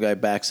then some guy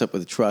backs up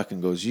with a truck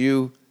and goes,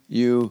 you,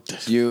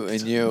 and you.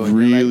 And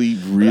Really,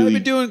 they're like, really- I've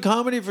been doing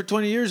comedy for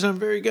 20 years and I'm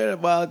very good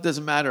at. Well, it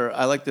doesn't matter.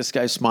 I like this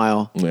guy's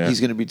smile. Yeah. He's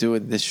going to be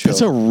doing this show.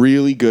 That's a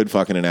really good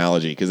fucking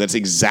analogy because that's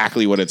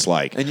exactly what it's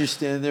like. And you're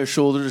standing there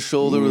shoulder to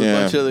shoulder with Yeah.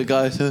 a bunch of other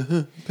guys.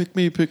 Pick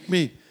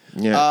me.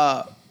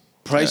 Yeah.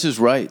 Price is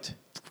Right.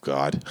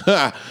 God.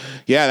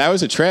 Yeah, that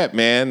was a trip,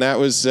 man. That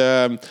was,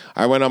 I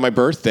went on my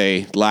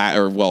birthday, back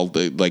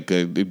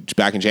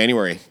in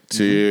January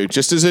to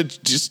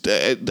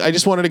I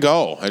just wanted to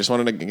go. I just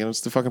wanted to,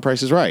 it's the fucking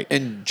Price is Right.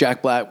 And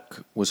Jack Black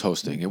was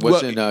hosting. It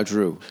wasn't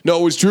Drew. No,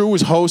 it was Drew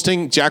was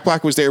hosting. Jack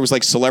Black was there. It was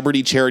like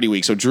Celebrity Charity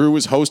Week. So Drew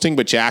was hosting,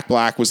 but Jack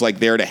Black was like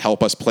there to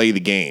help us play the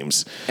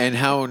games. And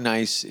how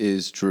nice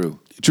is Drew?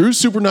 Drew's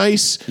super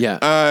nice.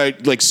 Yeah.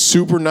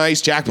 Super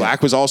nice. Jack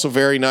Black was also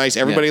very nice.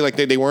 Everybody,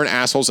 they weren't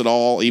assholes at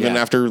all, even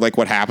Yeah. after like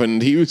what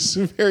happened. He was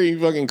very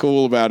fucking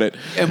cool about it.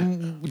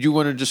 And you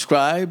want to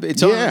describe?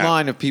 It's Yeah.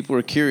 online if people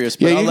are curious,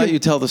 but Yeah, I'll you let can- you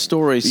tell the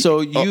story.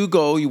 So you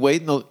go, you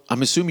wait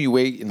I'm assuming you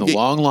wait in the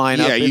long line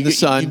up in the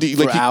sun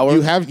for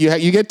hours.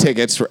 You get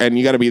tickets and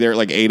you got to be there at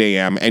like 8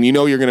 a.m. and you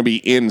know you're going to be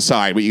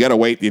inside, but you got to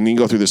wait and you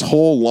go through this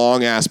whole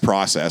long ass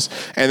process.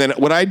 And then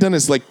what I'd done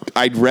is like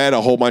I'd read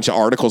a whole bunch of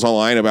articles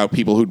online about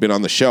people who'd been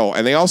on the show,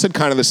 and they all said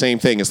kind of the same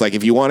thing. It's like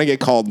if you want to get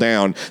called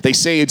down, they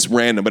say it's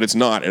random, but it's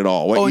not at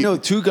all. No,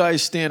 two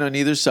guys stand on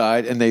either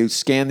side and they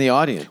scan the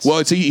audience. Well,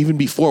 it's even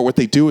before. What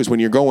they do is when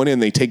you're going in,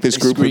 they take this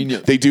group. screen you.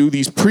 They do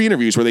these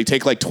pre-interviews where they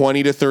take like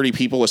 20 to 30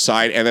 people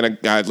aside, and then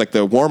like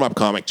the warm-up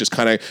comic just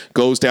kind of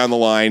goes down the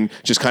line,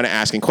 just kind of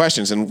asking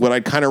questions. And what I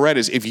kind of read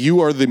is if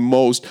you are the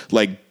most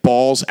like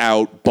balls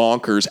out,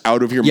 bonkers,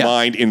 out of your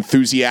mind,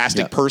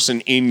 enthusiastic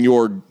person in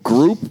your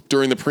group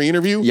during the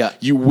pre-interview,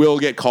 you will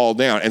get called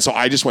down. And so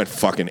I just went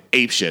fucking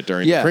apeshit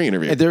during the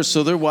pre-interview. And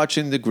they're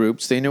watching the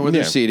groups. They know where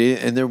they're seated,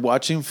 and they're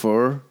watching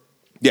for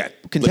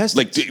contestants.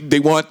 Like they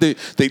want they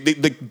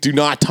do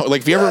not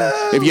like if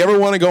you ever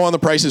want to go on The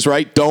Price is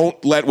Right,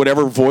 don't let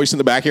whatever voice in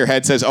the back of your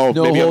head says,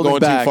 maybe I'm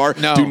going too far.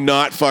 No. Do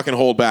not fucking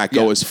hold back.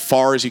 Go as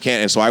far as you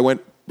can. And so I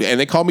went. And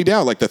they called me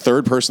down, like the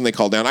third person they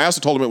called down. I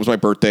also told them it was my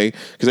birthday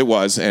because it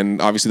was, and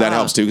obviously that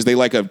helps too because they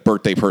like a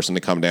birthday person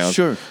to come down.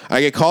 Sure.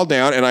 I get called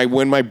down and I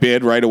win my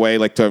bid right away,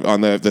 like on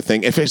the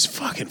thing. If it's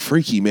fucking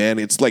freaky, man,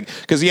 it's like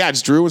because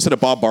it's Drew instead of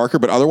Bob Barker,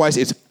 but otherwise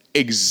it's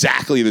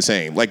exactly the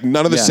same. Like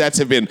none of the sets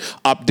have been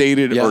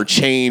updated or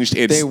changed.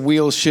 They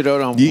wheel shit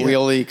out on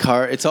wheelie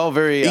car. It's all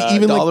very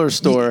even dollar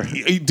store.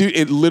 Dude,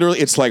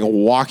 it's like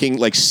walking,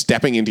 like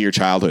stepping into your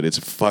childhood. It's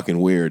fucking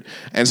weird.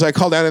 And so I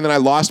called down and then I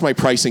lost my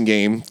pricing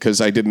game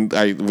because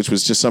which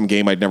was just some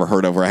game I'd never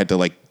heard of where I had to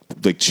like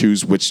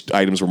choose which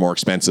items were more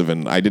expensive,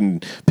 and I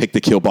didn't pick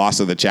the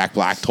kielbasa that Jack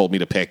Black told me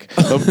to pick.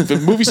 If the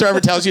movie star ever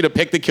tells you to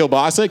pick the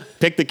kielbasa,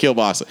 pick the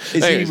kielbasa.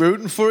 Is he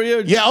rooting for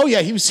you?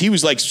 Yeah, he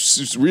was like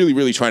really,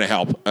 really trying to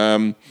help.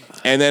 And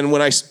then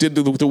when I did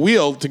the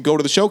wheel to go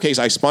to the showcase,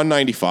 I spun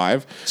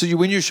 95. So you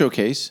win your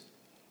showcase.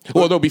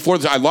 Well, no, before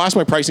this, I lost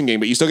my pricing game,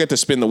 but you still get to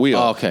spin the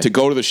wheel to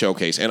go to the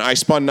showcase. And I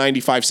spun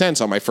 95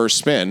 cents on my first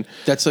spin.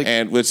 That's like,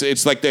 and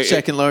it's like the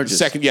second largest.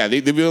 Second, yeah.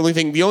 The only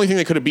thing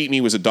that could have beat me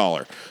was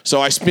 $1.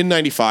 So I spin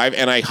 95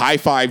 and I high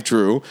five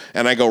Drew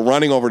and I go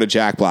running over to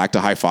Jack Black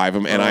to high five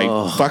him and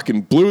I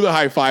fucking blew the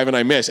high five and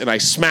I missed and I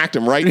smacked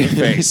him right in the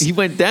face. He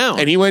went down.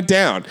 And he went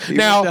down. He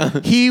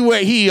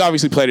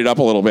obviously played it up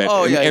a little bit.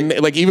 Oh, yeah. And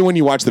like even when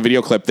you watch the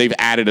video clip, they've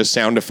added a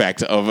sound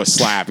effect of a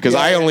slap because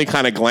I only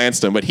kind of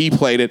glanced him, but he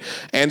played it.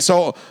 And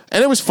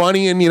it was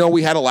funny, and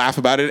we had a laugh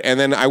about it. And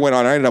then I went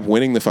on. I ended up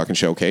winning the fucking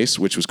showcase,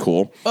 which was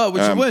cool. Oh,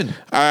 what'd you win?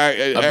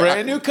 A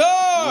brand new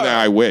car. No,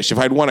 I wish. If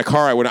I'd won a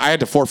car, I had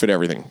to forfeit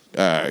everything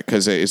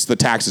because it's the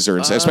taxes are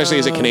insane. Especially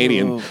as a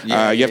Canadian, you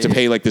have to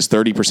pay like this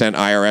 30%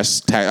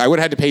 IRS tax. I would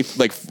have had to pay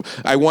like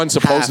I won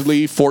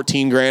supposedly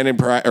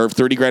 $14,000 or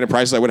 $30,000 in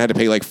prizes. I would have had to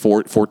pay like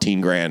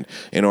 $14,000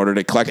 in order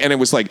to collect. And it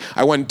was like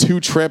I won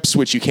 2 trips,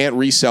 which you can't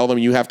resell them.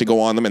 You have to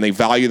go on them, and they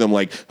value them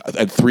like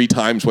at 3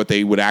 times what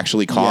they would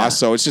actually cost.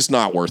 So it's just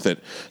not worth it.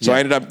 So they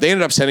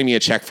ended up sending me a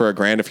check for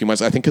 $1,000 a few months.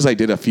 I think because I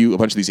did a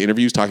bunch of these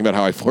interviews talking about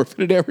how I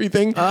forfeited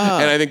everything, and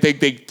I think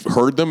they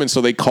heard them, and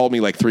so they called me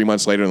like 3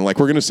 months later and they're like,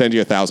 "We're going to send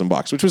you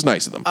 $1,000," which was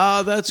nice of them.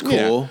 Oh, that's cool.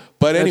 Yeah.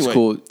 But that's anyway,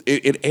 cool.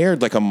 It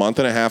aired like a month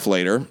and a half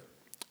later.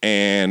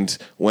 And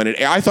when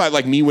I thought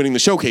like me winning the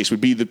showcase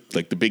would be the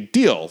big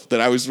deal that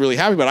I was really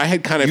happy about. I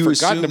had kind of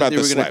forgotten about they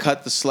were the going slap. to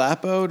cut the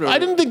slap out. Or? I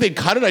didn't think they'd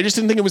cut it. I just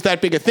didn't think it was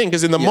that big a thing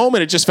because in the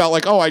moment it just felt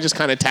like, I just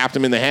kind of tapped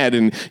him in the head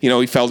and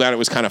he fell down. It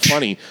was kind of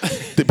funny.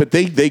 But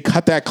they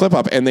cut that clip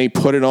up and they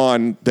put it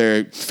on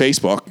their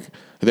Facebook.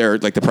 Their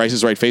like the Price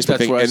is Right Facebook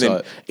thing, and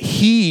then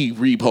he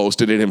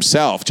reposted it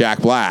himself, Jack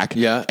Black.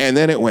 Yeah, and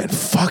then it went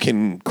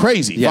fucking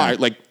crazy. Yeah,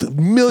 like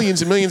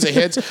millions and millions of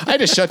hits. I had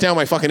to shut down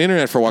my fucking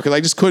internet for a while because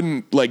I just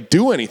couldn't like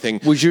do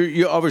anything. Was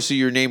your obviously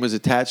your name was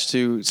attached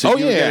to? So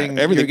you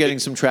were getting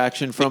some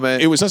traction from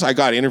it. It was just I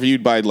got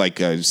interviewed by like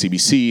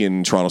CBC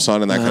and Toronto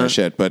Sun and that kind of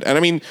shit. And I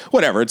mean,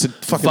 whatever. It's a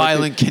fucking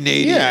violent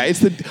Canadian. Yeah, it's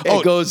the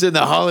it goes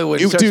into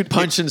Hollywood. Starts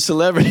punching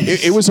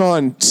celebrities. It was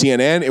on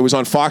CNN. It was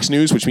on Fox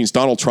News, which means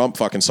Donald Trump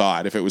fucking saw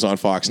it. If it was on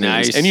Fox News.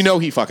 Nice. And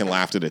he fucking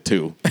laughed at it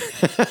too.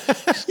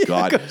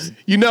 God.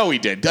 He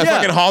did. A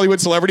fucking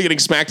Hollywood celebrity getting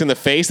smacked in the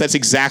face, that's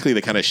exactly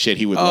the kind of shit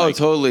he would like. Oh,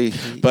 totally.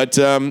 But,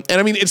 and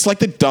I mean, it's like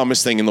the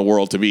dumbest thing in the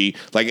world to be,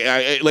 like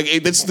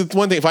that's the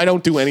one thing, if I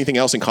don't do anything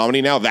else in comedy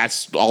now,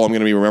 that's all I'm going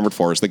to be remembered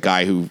for is the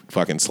guy who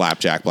fucking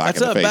slapped Jack Black in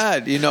the face.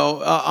 That's not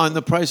bad. On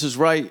The Price is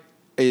Right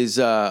is,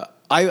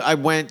 I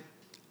went,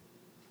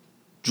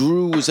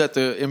 Drew was at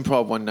the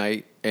Improv one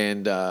night,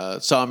 and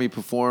saw me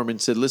perform and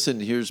said,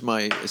 "Listen, here's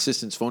my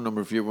assistant's phone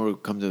number. If you ever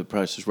come to The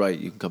Price is Right,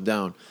 you can come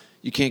down.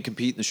 You can't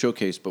compete in the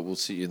showcase, but we'll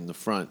see you in the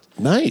front."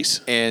 Nice.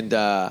 And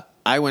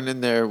I went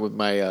in there with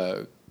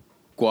my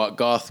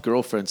goth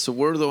girlfriend. So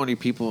we're the only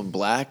people in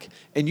black.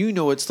 And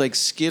it's like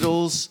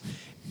Skittles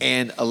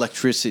and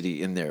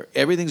electricity in there.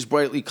 Everything's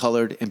brightly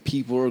colored, and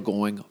people are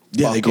going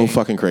they go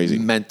fucking crazy.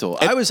 mental.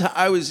 It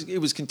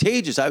was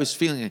contagious. I was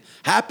feeling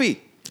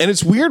happy. And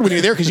it's weird when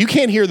you're there because you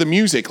can't hear the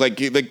music.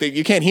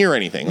 You can't hear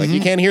anything. Like you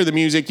can't hear the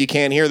music. You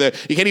can't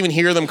even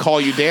hear them call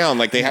you down.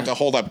 Like they have to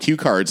hold up cue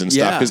cards and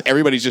stuff because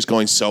everybody's just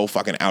going so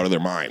fucking out of their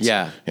minds.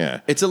 Yeah.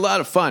 It's a lot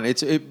of fun.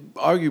 It's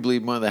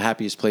arguably one of the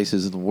happiest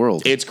places in the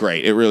world. It's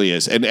great. It really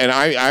is. And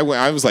I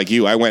was like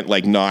you. I went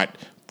like not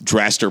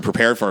dressed or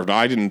prepared for it.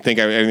 I didn't think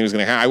anything was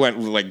going to happen. I went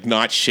like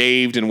not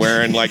shaved and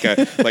wearing like a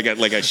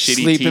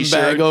shitty sleeping t-shirt.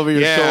 bag over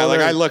your shoulder. Like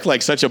I looked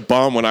like such a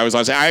bum when I was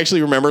on stage. I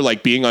actually remember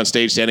like being on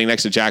stage standing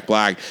next to Jack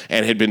Black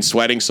and had been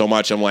sweating so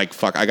much. I'm like,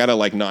 fuck, I got to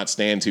like not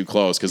stand too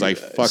close because I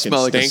fucking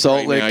smell like stink a salt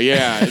right lick. now.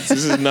 Yeah, this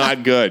is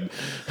not good.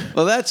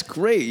 Well, that's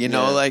great.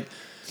 Like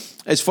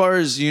as far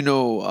as,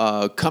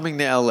 coming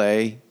to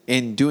LA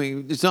and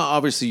doing, it's not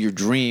obviously your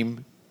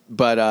dream,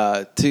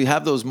 but to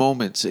have those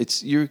moments,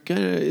 it's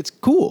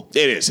cool.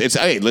 It is.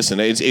 Hey, listen.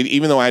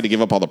 Even though I had to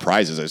give up all the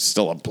prizes, it's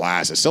still a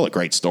blast. It's still a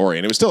great story,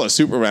 and it was still a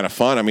super amount of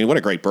fun. I mean, what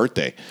a great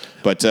birthday!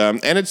 But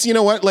and it's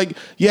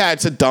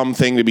it's a dumb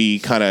thing to be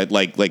kind of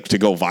like to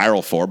go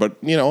viral for. But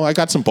I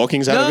got some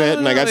bookings out of it,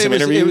 and I got some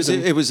interviews.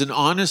 It was an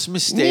honest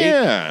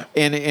mistake,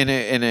 in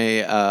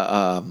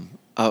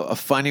a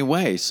funny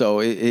way. So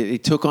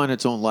it took on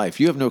its own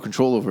life. You have no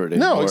control over it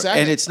anymore. No, exactly.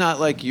 And it's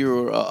not like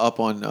you're up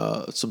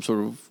on some sort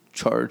of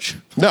charge.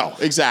 No,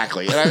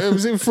 exactly. And it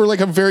was for like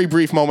a very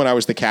brief moment. I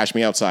was the Cash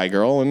Me Outside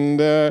girl,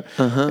 and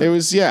it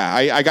was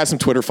I got some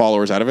Twitter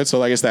followers out of it.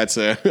 So I guess that's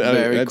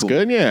cool.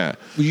 good. Yeah.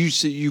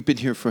 You've been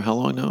here for how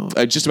long now?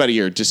 Just about a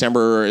year.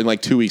 December in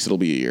like 2 weeks. It'll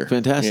be a year.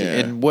 Fantastic. Yeah.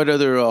 And what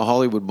other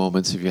Hollywood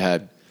moments have you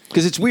had?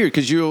 Because it's weird.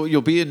 Because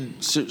you'll be in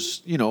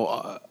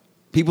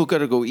people got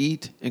to go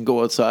eat and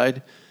go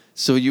outside.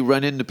 So you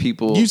run into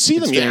people. You see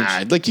them,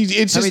 yeah. Like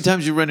it's how many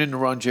times you run into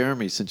Ron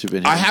Jeremy since you've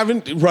been here? I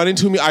haven't run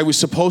into him. I was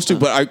supposed to,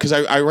 but because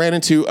I ran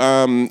into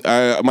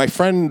my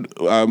friend.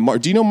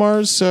 Do you know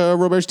Mars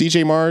Roberts?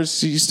 DJ Mars.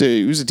 He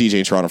was a DJ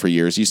in Toronto for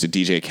years. He used to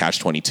DJ at Catch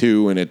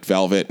 22 and at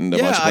Velvet and a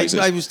bunch of places.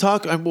 I was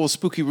talking.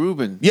 Spooky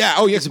Rubin. Yeah.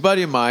 Oh, yeah. He's a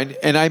buddy of mine,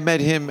 and I met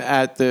him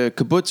at the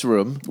Kibbutz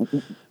Room,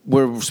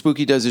 where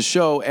Spooky does his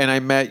show, and I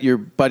met your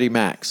buddy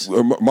Max.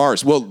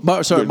 Mars.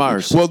 Mars.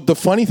 Well, the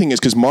funny thing is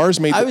because Mars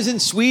made. I was in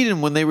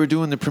Sweden when they were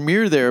doing the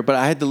premiere there, but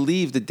I had to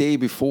leave the day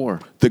before.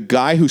 The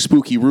guy who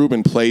Spooky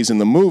Rubin plays in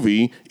the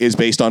movie is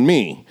based on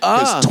me.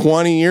 Because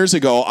 20 years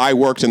ago, I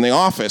worked in the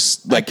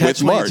office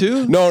with Mars.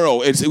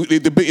 No,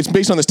 it's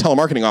based on this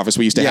telemarketing office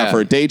we used to have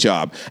for a day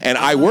job, and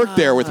I worked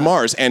there with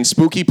Mars. And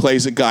Spooky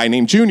plays a guy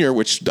named Junior,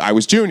 which I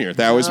was Junior.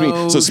 That was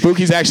me. So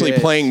Spooky's actually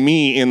playing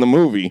me in the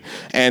movie,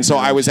 and so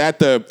I was at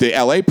the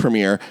LA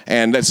premiere,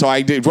 and so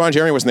I did. Ron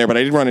Jeremy wasn't there, but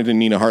I did run into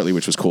Nina Hartley,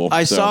 which was cool.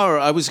 I saw her.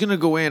 I was going to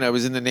go in. I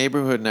was in the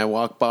neighborhood, and I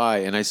walked by,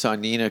 and I saw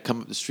Nina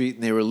come up the street,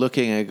 and they were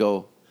looking. I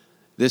go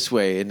this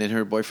way, and then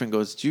her boyfriend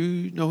goes, "Do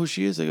you know who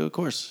she is?" I go, "Of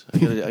course. I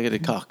got a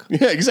cock."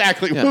 Yeah,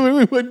 exactly.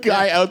 Yeah. What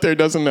guy out there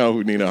doesn't know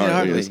who Nina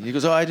Hartley is? He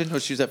goes, "Oh, I didn't know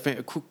she was that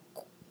famous."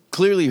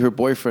 Clearly, her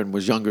boyfriend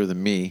was younger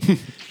than me,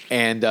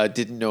 and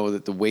didn't know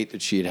that the weight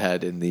that she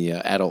had in the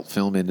adult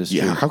film industry.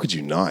 Yeah, how could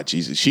you not?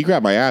 Jesus, she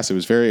grabbed my ass. It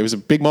was a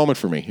big moment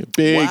for me. A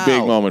big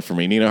moment for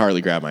me. Nina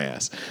Hartley grabbed my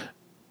ass.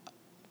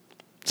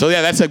 So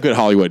yeah, that's a good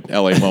Hollywood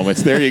LA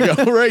moments. There you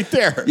go, right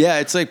there. Yeah,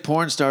 it's like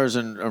porn stars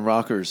and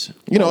rockers.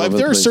 If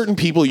there are certain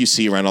people you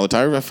see around all the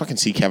time, I fucking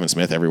see Kevin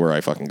Smith everywhere I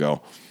fucking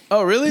go.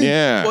 Oh, really?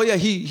 Yeah. Well, yeah,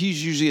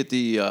 he's usually at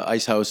the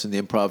Ice House and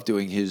the Improv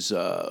doing his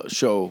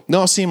show.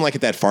 No, I'll see him like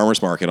at that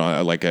farmer's market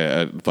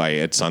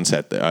at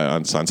Sunset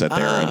on Sunset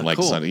there, and like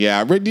cool.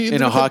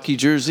 In a hockey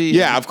jersey.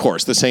 Yeah, of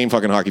course, the same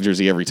fucking hockey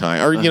jersey every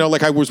time. Or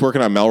like I was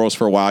working on Melrose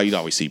for a while. You'd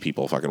always see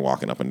people fucking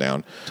walking up and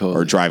down,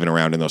 or driving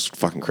around in those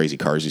fucking crazy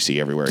cars you see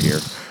everywhere here.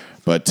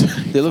 But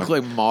they look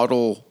like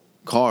model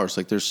cars.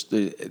 Like there's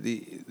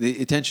the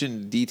attention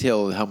to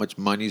detail of how much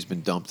money's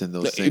been dumped in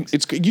those things.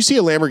 You see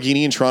a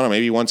Lamborghini in Toronto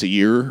maybe once a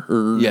year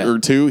or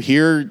two.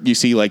 Here you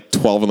see like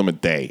 12 of them a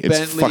day. It's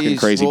Bentleys, fucking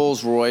crazy.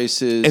 Rolls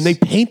Royces, and they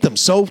paint them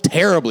so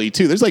terribly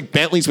too. There's like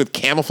Bentleys with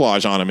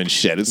camouflage on them and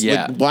shit. It's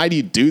like, why do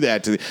you do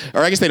that to?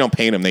 Or I guess they don't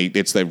paint them.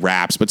 It's the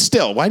wraps. But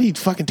still, why do you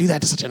fucking do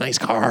that to such a nice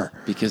car?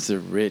 Because they're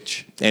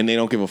rich and they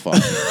don't give a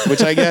fuck.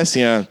 Which I guess,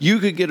 yeah, you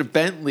could get a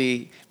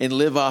Bentley and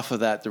live off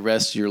of that the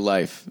rest of your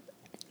life.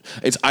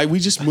 We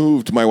just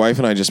moved. My wife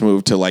and I just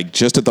moved to like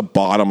just at the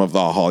bottom of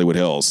the Hollywood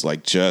Hills,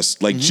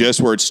 just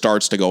where it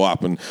starts to go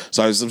up. And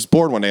so I was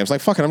bored one day. I was like,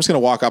 "Fuck it, I'm just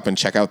gonna walk up and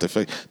check out the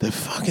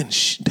fucking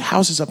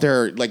houses up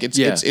there." Like it's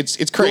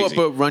crazy.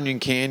 Go up Runyon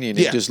Canyon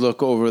and just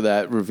look over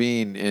that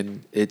ravine,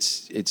 and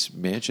it's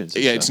mansions.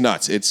 Yeah, it's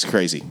nuts. It's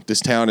crazy. This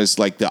town is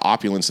like the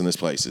opulence in this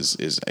place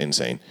is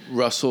insane.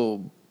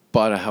 Russell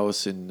bought a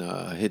house in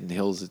Hidden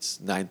Hills.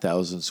 It's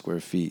 9,000 square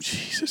feet.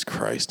 Jesus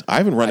Christ! I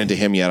haven't run into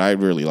him yet.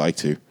 I'd really like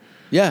to.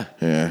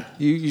 Yeah.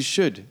 You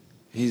should.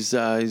 He's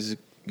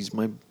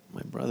my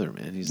brother,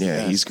 man.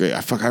 He's great.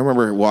 I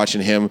remember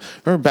watching him.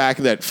 Remember back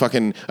that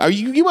fucking.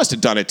 You must have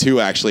done it too.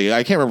 Actually,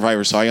 I can't remember if I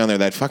ever saw you on there.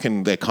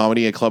 That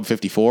comedy at Club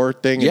 54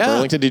 thing in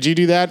Burlington. Did you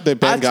do that? The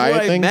Ben Guy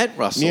thing. I met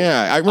Russell.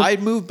 Yeah,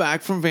 I'd moved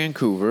back from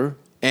Vancouver,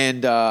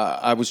 And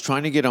I was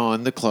trying to get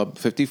on the Club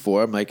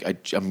 54. I'm like,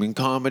 I'm in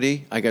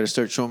comedy. I got to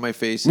start showing my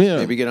face. Yeah.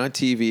 Maybe get on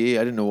TV. I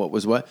didn't know what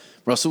was what.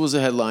 Russell was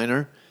a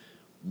headliner.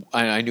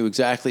 I knew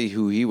exactly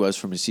who he was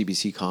from his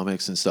CBC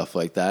comics and stuff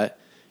like that.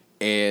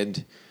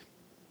 And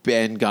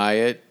Ben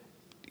Guyatt,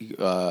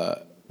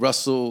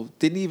 Russell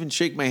didn't even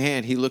shake my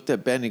hand. He looked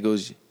at Ben and he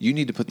goes, "You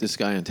need to put this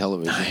guy on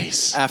television."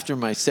 Nice. After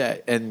my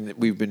set, and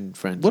we've been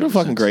friends. What a ever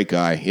fucking since. great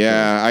guy.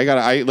 Yeah,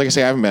 like I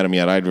say, I haven't met him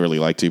yet. I'd really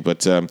like to,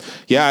 but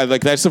yeah,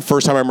 like that's the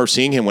first time I remember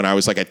seeing him when I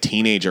was like a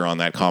teenager on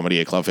that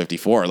comedy at Club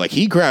 54. Like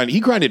he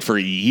grinded for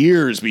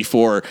years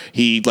before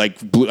he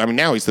like blew. I mean,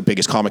 now he's the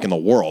biggest comic in the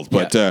world,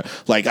 but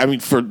like I mean,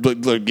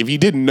 like, if you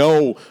didn't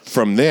know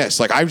from this,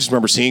 like I just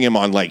remember seeing him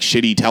on like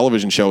shitty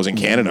television shows in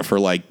Canada for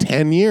like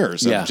 10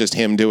 years of just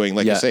him doing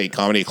like you say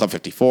comedy at Club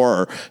 54,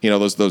 or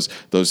those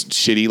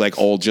shitty like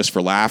old Just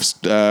for Laughs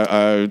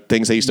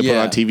things they used to put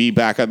on TV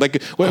back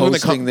like when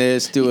hosting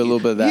this, do a little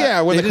bit of that.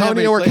 Yeah, when the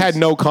Comedy Network had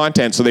no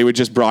content, so they would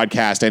just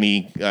broadcast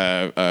any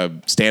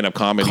stand-up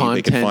comedy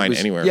they could find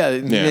anywhere. Yeah,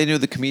 they knew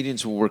the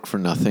comedians will work for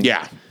nothing.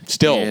 Yeah,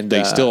 still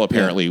they still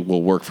apparently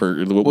will work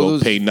for will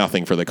pay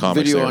nothing for the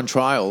comics. Video there. on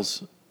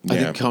trials. I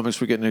think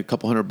comics were getting a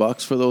couple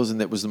 $100 for those,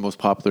 and that was the most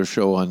popular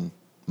show on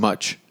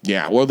Much.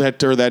 Yeah, well,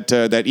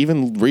 that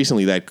even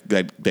recently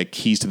that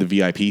Keys to the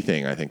VIP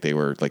thing, I think they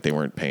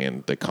weren't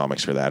paying the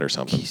comics for that or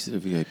something. Keys to the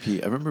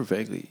VIP. I remember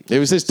vaguely. It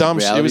was this dumb.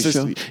 It was this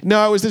show?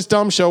 No, it was this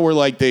dumb show where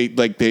like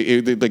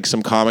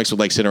some comics would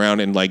like sit around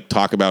and like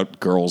talk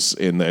about girls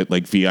in the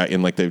like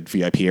the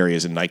VIP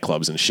areas and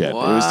nightclubs and shit.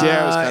 Wow. It was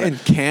kinda, in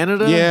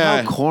Canada.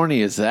 Yeah, how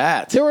corny is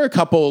that? There were a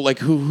couple like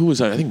who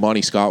was on? I think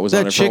Monty Scott was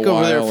on That it for a chick while.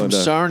 over there from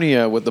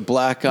Sarnia with the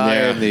black eye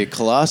and the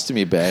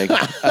colostomy bag.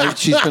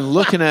 She's been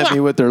looking at me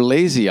with her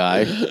lazy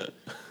eye.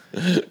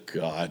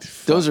 God,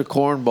 those are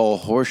cornball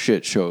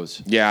horseshit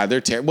shows. Yeah,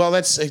 they're terrible. Well,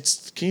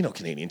 it's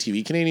Canadian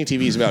TV. Canadian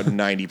TV is about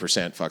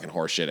 90% fucking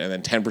horseshit, and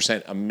then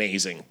 10%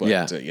 amazing. But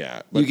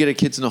you get a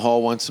Kids in the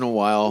Hall once in a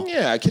while.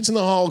 Yeah, Kids in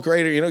the Hall,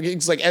 greater.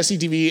 It's like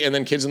SCTV, and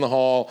then Kids in the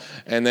Hall,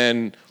 and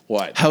then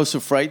what? House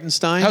of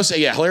Frightenstein.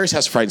 Hilarious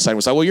House of Frightenstein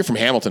was. Well, you're from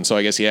Hamilton, so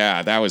I guess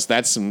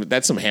that's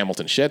some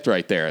Hamilton shit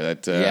right there.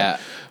 That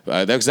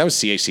was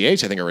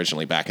CHCH, I think,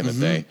 originally back in the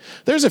day.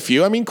 There's a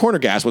few. I mean, Corner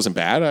Gas wasn't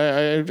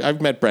bad.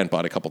 I've met Brent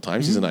Butt a couple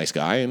times. He's a nice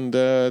guy, and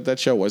that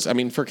show was. I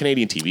mean, for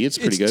Canadian TV, it's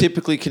pretty good. It's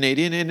typically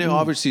Canadian, and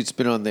obviously it's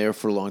been on there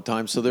for a long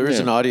time, so there is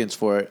an audience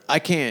for it. I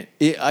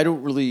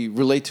don't really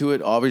relate to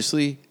it.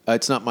 Obviously,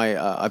 it's not my.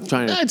 I'm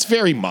trying to. It's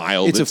very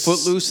mild. It's a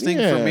Footloose thing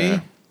for me.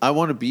 I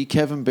want to be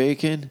Kevin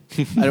Bacon.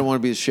 I don't want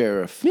to be the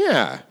sheriff.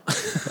 Yeah,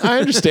 I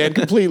understand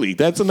completely.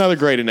 That's another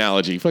great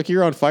analogy. Fuck,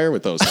 you're on fire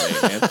with those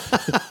today, man.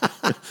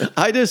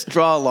 I just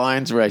draw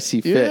lines where I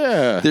see fit.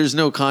 Yeah. There's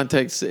no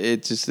context.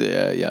 It just,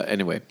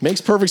 anyway.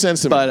 Makes perfect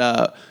sense to me.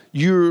 But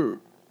you're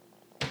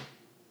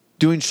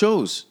doing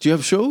shows. Do you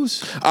have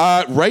shows?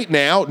 Right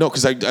now, no,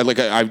 because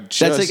I've just...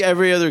 That's like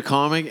every other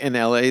comic in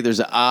LA. There's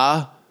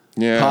a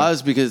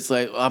pause because it's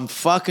like, I'm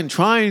fucking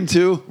trying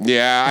to.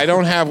 Yeah, I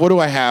don't have... What do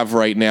I have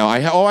right now?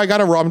 I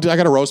got a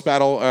roast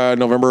battle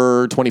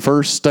November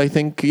 21st, I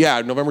think.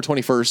 Yeah, November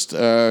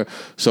 21st.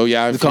 So,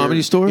 yeah. The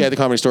Comedy Store? Yeah, the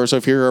Comedy Store. So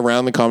if you're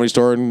around the Comedy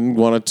Store and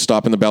want to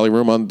stop in the Belly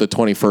Room on the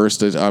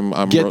 21st,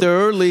 I'm Get there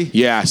early.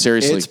 Yeah,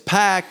 seriously. It's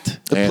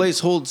packed. The place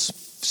holds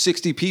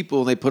 60 people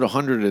and they put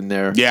 100 in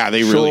there. Yeah,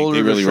 they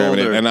really ran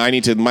it. And I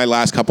need to... My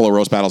last couple of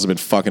roast battles have been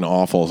fucking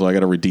awful, so I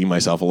got to redeem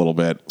myself a little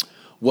bit.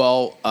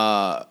 Well,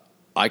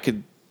 I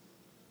could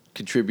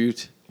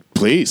contribute.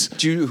 Please.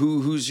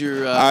 Who's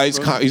your? I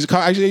don't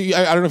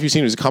know if you've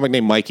seen him. He's a comic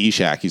named Mike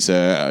Ishak. He's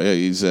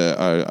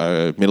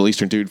a Middle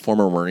Eastern dude,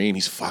 former Marine.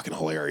 He's fucking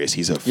hilarious.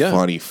 He's a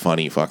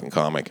funny fucking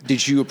comic.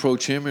 Did you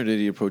approach him or did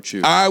he approach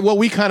you? Well,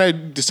 we kind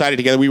of decided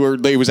together.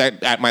 It was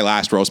at my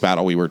last roast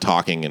battle. We were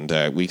talking, and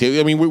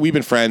we've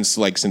been friends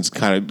like since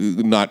kind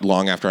of not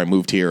long after I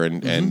moved here,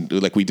 and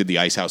like we did the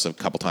Ice House a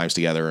couple times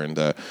together,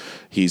 and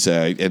he's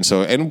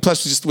and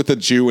plus just with the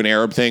Jew and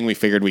Arab thing, we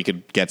figured we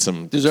could get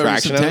some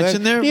traction. Some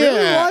tension there. Yeah.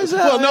 Really? Why is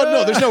that? Well,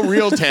 no, there's no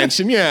real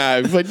tension.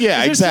 Yeah, but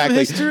yeah,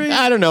 exactly.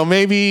 I don't know.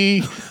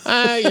 Maybe.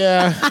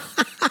 Yeah.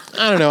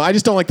 I don't know. I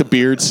just don't like the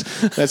beards.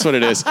 That's what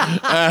it is.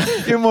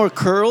 You're more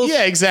curls.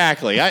 Yeah,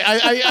 exactly.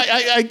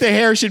 I the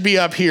hair should be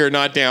up here,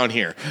 not down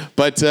here.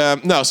 But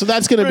no. So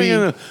that's going to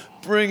be.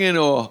 Bring in a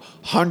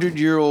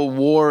 100-year-old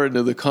war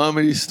into the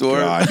Comedy Store.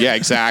 God, yeah,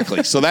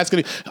 exactly. So that's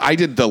gonna. I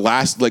did the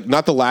last,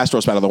 not the last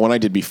roast battle. The one I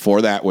did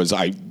before that was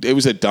it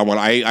was a dumb one.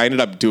 I ended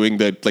up doing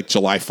the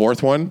July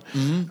 4th one,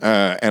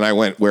 and I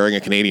went wearing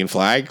a Canadian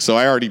flag. So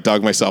I already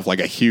dug myself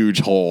like a huge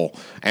hole,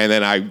 and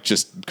then I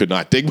just could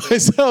not dig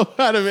myself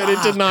out of it.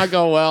 It did not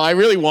go well. I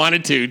really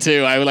wanted to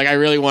too. I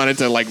really wanted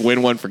to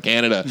win one for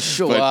Canada.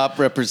 Show up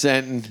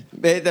representing.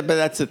 But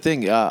that's the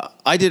thing.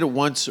 I did it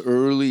once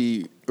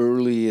early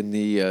in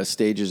the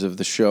stages of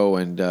the show,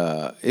 and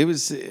it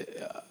was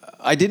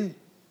I didn't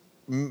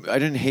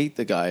hate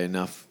the guy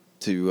enough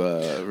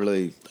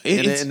really.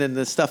 It's- And then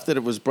the stuff that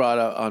it was brought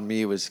out on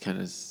me was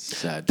kind of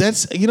sad.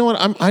 That's, you know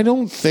what, I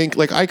don't think,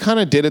 like, I kind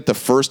of did it the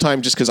first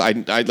time just because I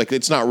like,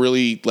 it's not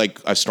really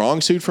like a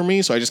strong suit for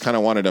me, so I just kind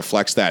of wanted to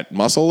flex that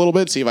muscle a little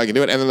bit, see if I can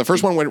do it. And then the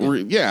first one went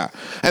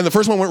and the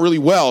first one went really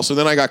well, so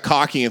then I got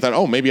cocky and thought,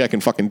 oh, maybe I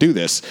can fucking do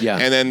this. Yeah.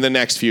 And then the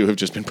next few have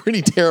just been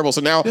pretty terrible. So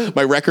now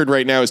my record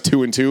right now is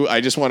 2-2. I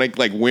just want to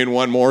like win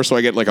one more so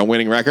I get like a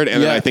winning record,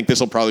 and then I think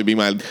this will probably be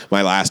my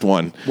last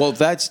one. Well,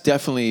 that's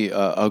definitely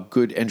a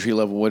good entry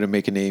level way to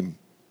make a name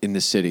in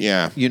the city.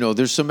 Yeah. You know,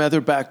 there's some other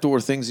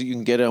backdoor things that you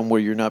can get on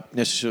where you're not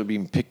necessarily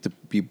being picked to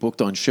be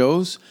booked on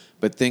shows,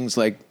 but things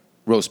like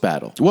Roast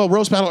Battle. Well,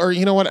 Roast Battle, or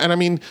you know what? And I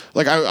mean,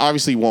 like, I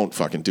obviously won't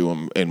fucking do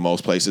them in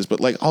most places, but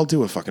like, I'll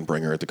do a fucking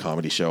bringer at the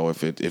comedy show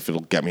if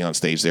it'll get me on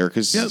stage there,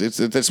 because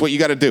that's what you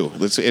got to do.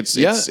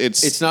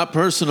 It's not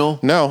personal.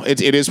 No, it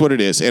is what it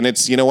is, and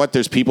it's, you know what?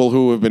 There's people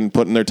who have been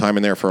putting their time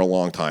in there for a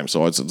long time,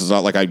 so it's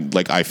not like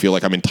I feel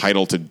like I'm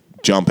entitled to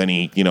jump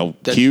any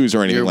cues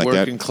or anything like that. You're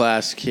a working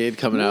class kid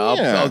coming out.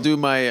 Yeah. I'll do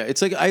my.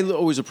 It's like I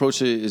always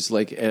approach it as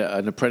like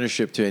an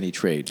apprenticeship to any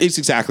trade. It's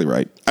exactly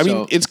right. I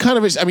mean, it's kind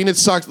of. I mean, it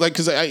sucked. Like,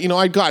 because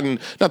I'd gotten,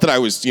 not that I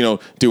was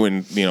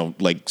doing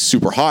like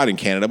super hot in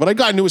Canada, but I'd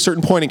gotten to a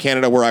certain point in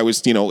Canada where I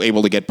was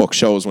able to get book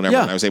shows whenever,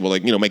 and I was able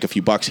to make a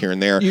few bucks here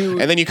and there.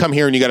 And then you come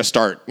here and you got to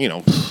start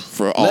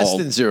for all less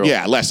than zero.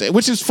 Yeah, less,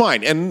 which is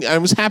fine, and I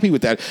was happy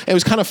with that. It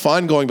was kind of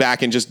fun going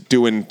back and just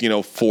doing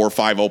 4 or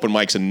 5 open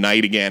mics a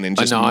night again, and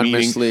just anonymously,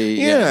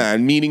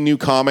 and meeting new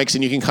comics,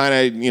 and you can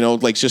kind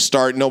of like just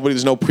start.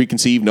 There's no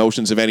preconceived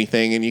notions of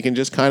anything, and you can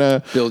just kind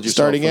of build yourself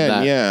start again.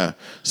 That. Yeah,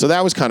 so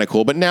that was kind of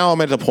cool. But now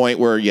I'm at the point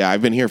where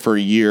I've been here for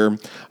a year,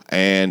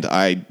 and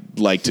I'd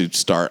like to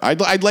start.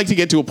 I'd like to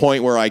get to a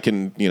point where I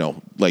can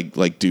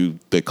like do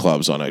the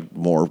clubs on a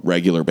more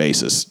regular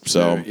basis.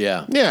 So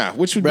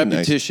which would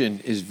repetition be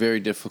nice. is very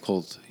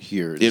difficult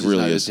here. It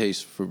really is. A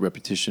taste for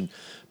repetition,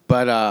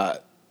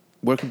 but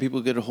where can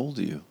people get a hold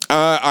of you?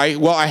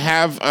 I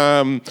have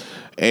my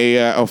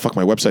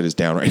website is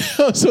down right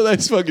now, so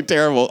that's fucking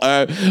terrible.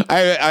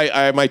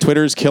 My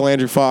Twitter is Kill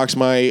Andrew Fox.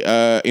 My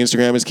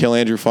Instagram is Kill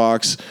Andrew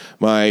Fox.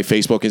 My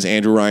Facebook is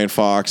Andrew Ryan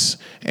Fox,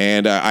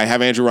 and I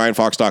have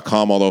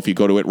AndrewRyanFox.com. Although if you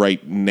go to it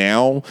right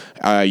now,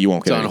 you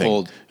won't get anything. On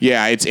hold.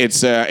 Yeah,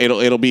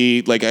 it'll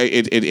be like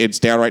it's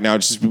down right now.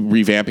 Just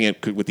revamping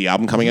it with the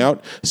album coming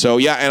out. So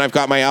and I've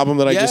got my album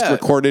that I just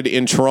recorded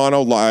in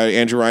Toronto,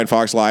 Andrew Ryan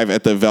Fox live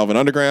at the Velvet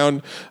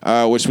Underground,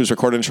 which was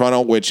recorded in Toronto.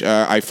 Which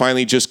I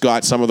finally just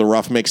got some of the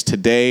rough mix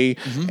today,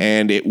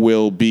 and it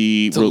will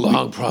be. It's a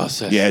long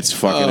process. Yeah, it's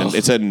fucking.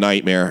 It's a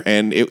nightmare,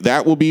 and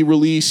that will be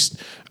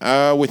released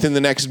within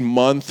the next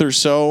month or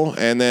so,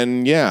 and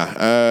then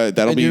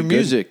that'll be your good.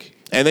 music.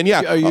 And then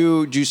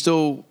do you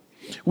still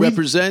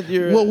represent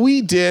your? Well,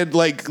 we did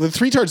like the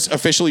Three Tards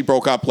officially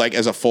broke up like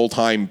as a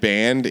full-time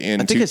band in.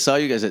 I think I saw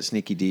you guys at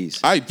Sneaky D's.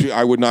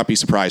 I would not be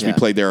surprised. We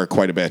played there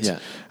quite a bit. Yeah.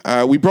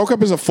 We broke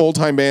up as a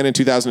full-time band in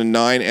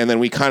 2009, and then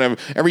we kind of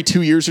every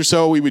 2 years or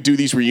so we would do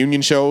these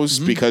reunion shows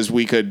because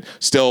we could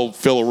still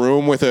fill a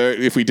room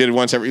if we did it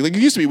once every. Like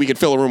it used to be, we could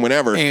fill a room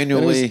whenever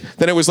annually.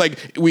 Then it was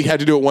like we had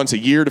to do it once a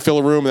year to fill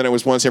a room. Then it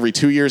was once every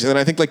 2 years, and then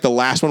I think like the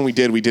last one we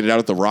did it out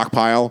at the Rock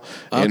Pile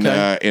in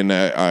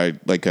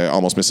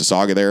almost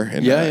Mississauga there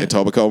in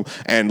Etobicoke,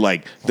 and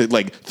like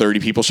 30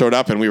 people showed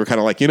up, and we were kind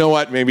of like, you know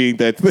what, maybe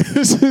that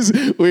this is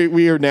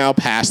we are now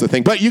past the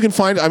thing. But you can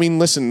find. I mean,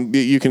 listen,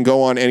 you can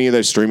go on any of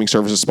those streaming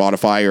services,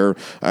 Spotify or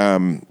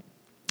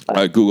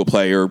Google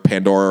Play or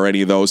Pandora or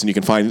any of those, and you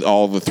can find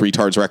all the Three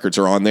Tards records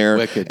are on there.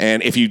 Wicked.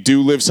 And if you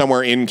do live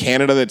somewhere in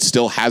Canada that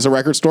still has a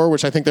record store,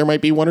 which I think there might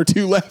be 1 or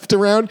 2 left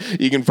around,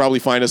 you can probably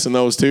find us in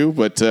those too.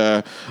 But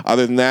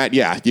other than that,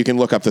 you can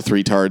look up the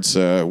Three Tards.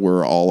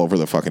 We're all over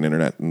the fucking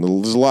internet, and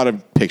there's a lot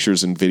of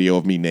pictures and video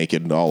of me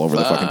naked all over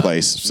the fucking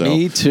place. So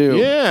me too.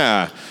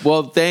 Yeah.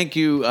 Well, thank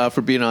you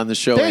for being on the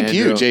show. Thank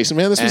you, Jason.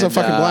 Man, this was a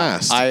fucking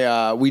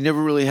blast. We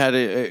never really had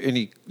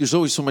any. There's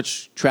always so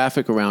much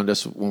traffic around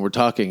us when we're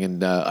talking,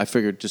 and I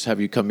figured just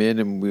have you come in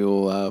and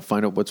we'll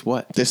find out what's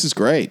what. This is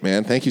great,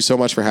 man. Thank you so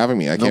much for having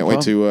me. I can't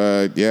wait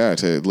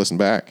to listen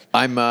back.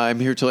 I'm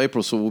here till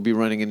April, so we'll be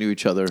running into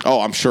each other.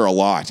 Oh, I'm sure a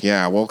lot.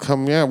 Yeah, we'll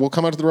come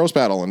out to the Roast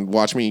Battle and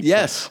watch me.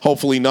 Yes.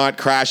 Hopefully not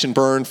crash and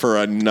burn for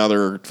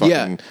another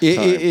fucking time.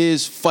 It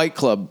is Fight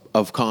Club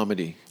of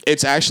comedy.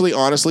 It's actually,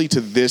 honestly,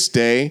 to this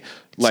day,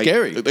 like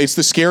scary. It's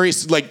the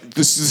scariest. Like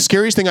this is the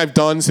scariest thing I've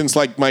done since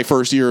like my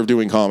first year of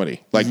doing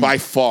comedy. Like by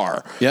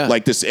far. Yeah.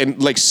 Like this,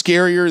 and like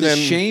scarier The than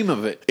shame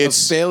of it.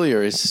 It's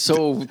failure is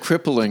so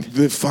crippling.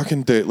 the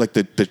fucking the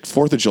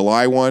 4th of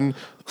July one.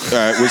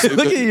 Was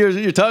Look at you,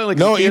 you're talking like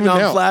no, a even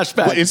now.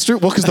 flashback. Well, it's true.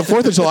 Well, because the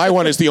 4th of July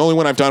one is the only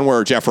one I've done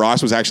where Jeff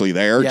Ross was actually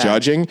there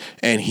judging,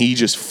 and he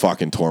just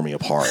fucking tore me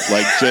apart.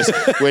 Like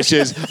which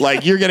is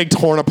like you're getting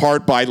torn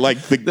apart by like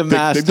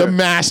the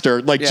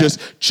master. Like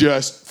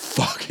just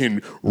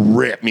fucking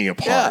rip me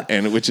apart,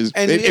 and which is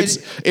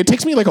it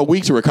takes me like a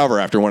week to recover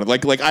after one.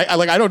 Like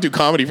I don't do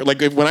comedy for, like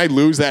when I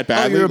lose that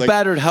badly. You're a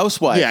battered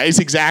housewife. Yeah, it's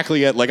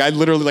exactly it. Like I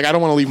literally I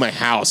don't want to leave my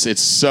house.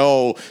 It's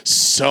so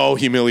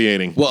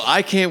humiliating. Well,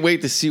 I can't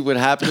wait to see what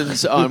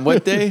happens on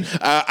what day?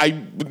 I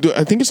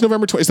think it's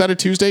November 20. Is that a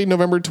Tuesday?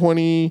 November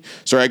 20.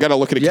 Sorry, I got to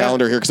look at a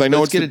calendar here because I know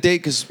Let's it's get a date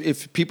because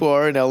if people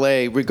are in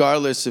LA,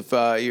 regardless if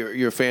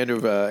you're a fan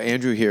of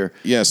Andrew here,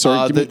 Yeah,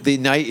 sorry, the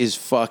night is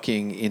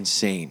fucking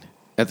insane.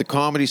 At the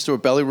Comedy Store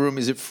Belly Room,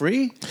 is it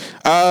free?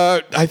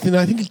 I think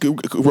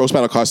roast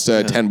battle costs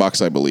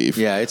 $10, I believe.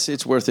 Yeah,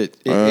 it's worth it.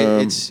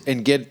 It's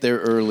and get there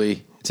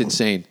early. It's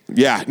insane.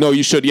 Yeah, no,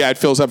 you should. Yeah, it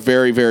fills up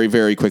very, very,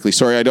 very quickly.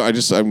 Sorry, I'm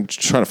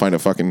trying to find a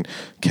fucking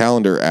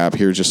calendar app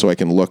here just so I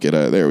can look at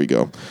it. There we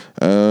go.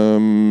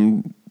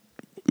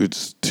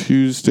 It's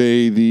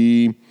Tuesday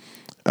the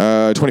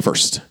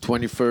 21st.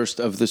 21st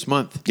of this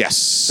month.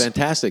 Yes.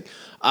 Fantastic.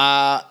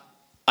 I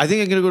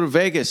think I'm going to go to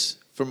Vegas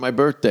for my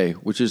birthday,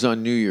 which is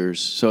on New Year's.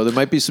 So there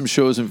might be some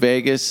shows in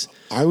Vegas.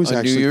 I was on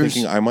actually New Year's.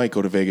 thinking I might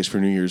go to Vegas for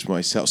New Year's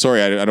myself.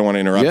 Sorry, I don't want to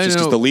interrupt. Yeah, just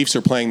because no. the Leafs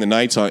are playing the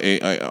Knights on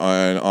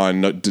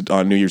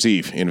New Year's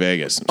Eve in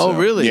Vegas. Oh, So,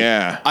 really?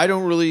 Yeah. I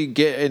don't really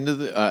get into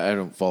the. I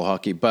don't follow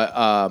hockey,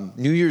 but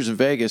New Year's in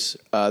Vegas,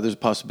 there's a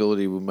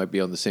possibility we might be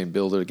on the same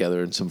bill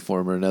together in some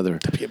form or another.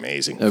 That'd be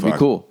amazing. That'd be Fuck.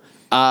 cool.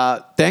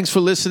 Thanks for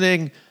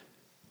listening.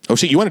 Oh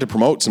shit! You wanted to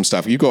promote some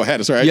stuff. You go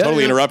ahead. Sorry, I Yeah,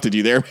 totally yeah. interrupted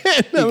you there. Man,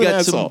 I'm You an got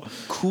asshole. some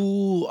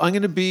cool. I'm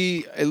going to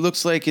be. It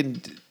looks like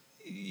in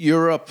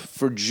Europe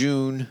for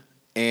June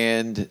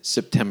and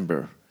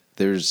September.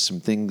 There's some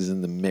things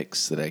in the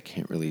mix that I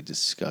can't really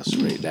discuss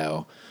right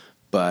now,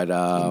 but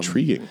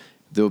Intriguing.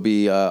 There'll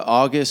be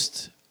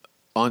August,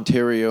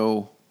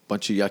 Ontario,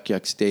 bunch of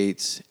yuck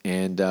states,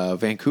 and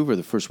Vancouver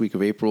the first week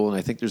of April. And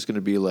I think there's going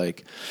to be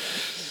like.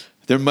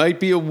 There might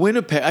be a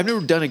Winnipeg. I've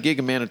never done a gig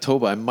in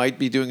Manitoba. I might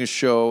be doing a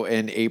show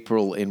in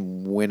April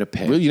in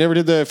Winnipeg. Really? You never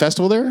did the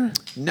festival there?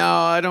 No,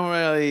 I don't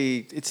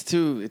really.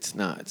 It's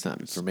not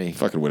for me.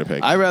 Fucking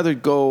Winnipeg. I'd rather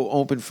go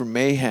open for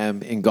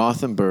Mayhem in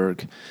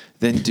Gothenburg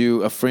than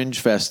do a fringe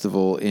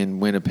festival in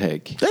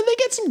Winnipeg. They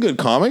get some good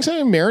comics. I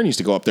mean, Marin used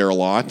to go up there a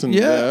lot, and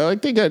Yeah.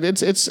 like they got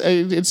it's.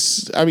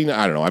 I mean,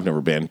 I don't know. I've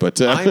never been, but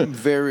I'm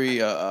very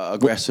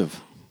aggressive.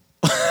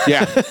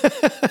 yeah,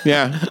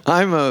 yeah.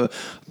 I'm a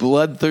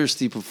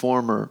bloodthirsty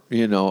performer.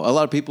 You know, a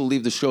lot of people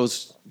leave the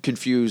shows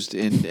confused,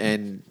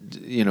 and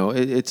you know,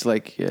 it's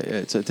like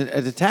it's an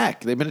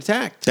attack. They've been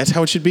attacked. That's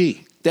how it should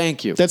be.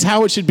 Thank you. That's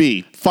how it should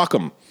be. Fuck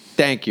them.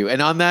 Thank you.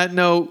 And on that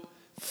note,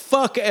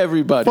 fuck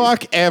everybody.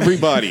 Fuck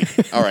everybody.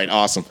 All right,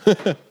 awesome. I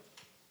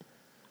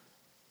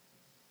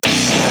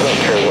don't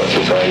care what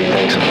society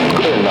thinks.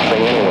 Good or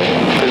nothing anyway.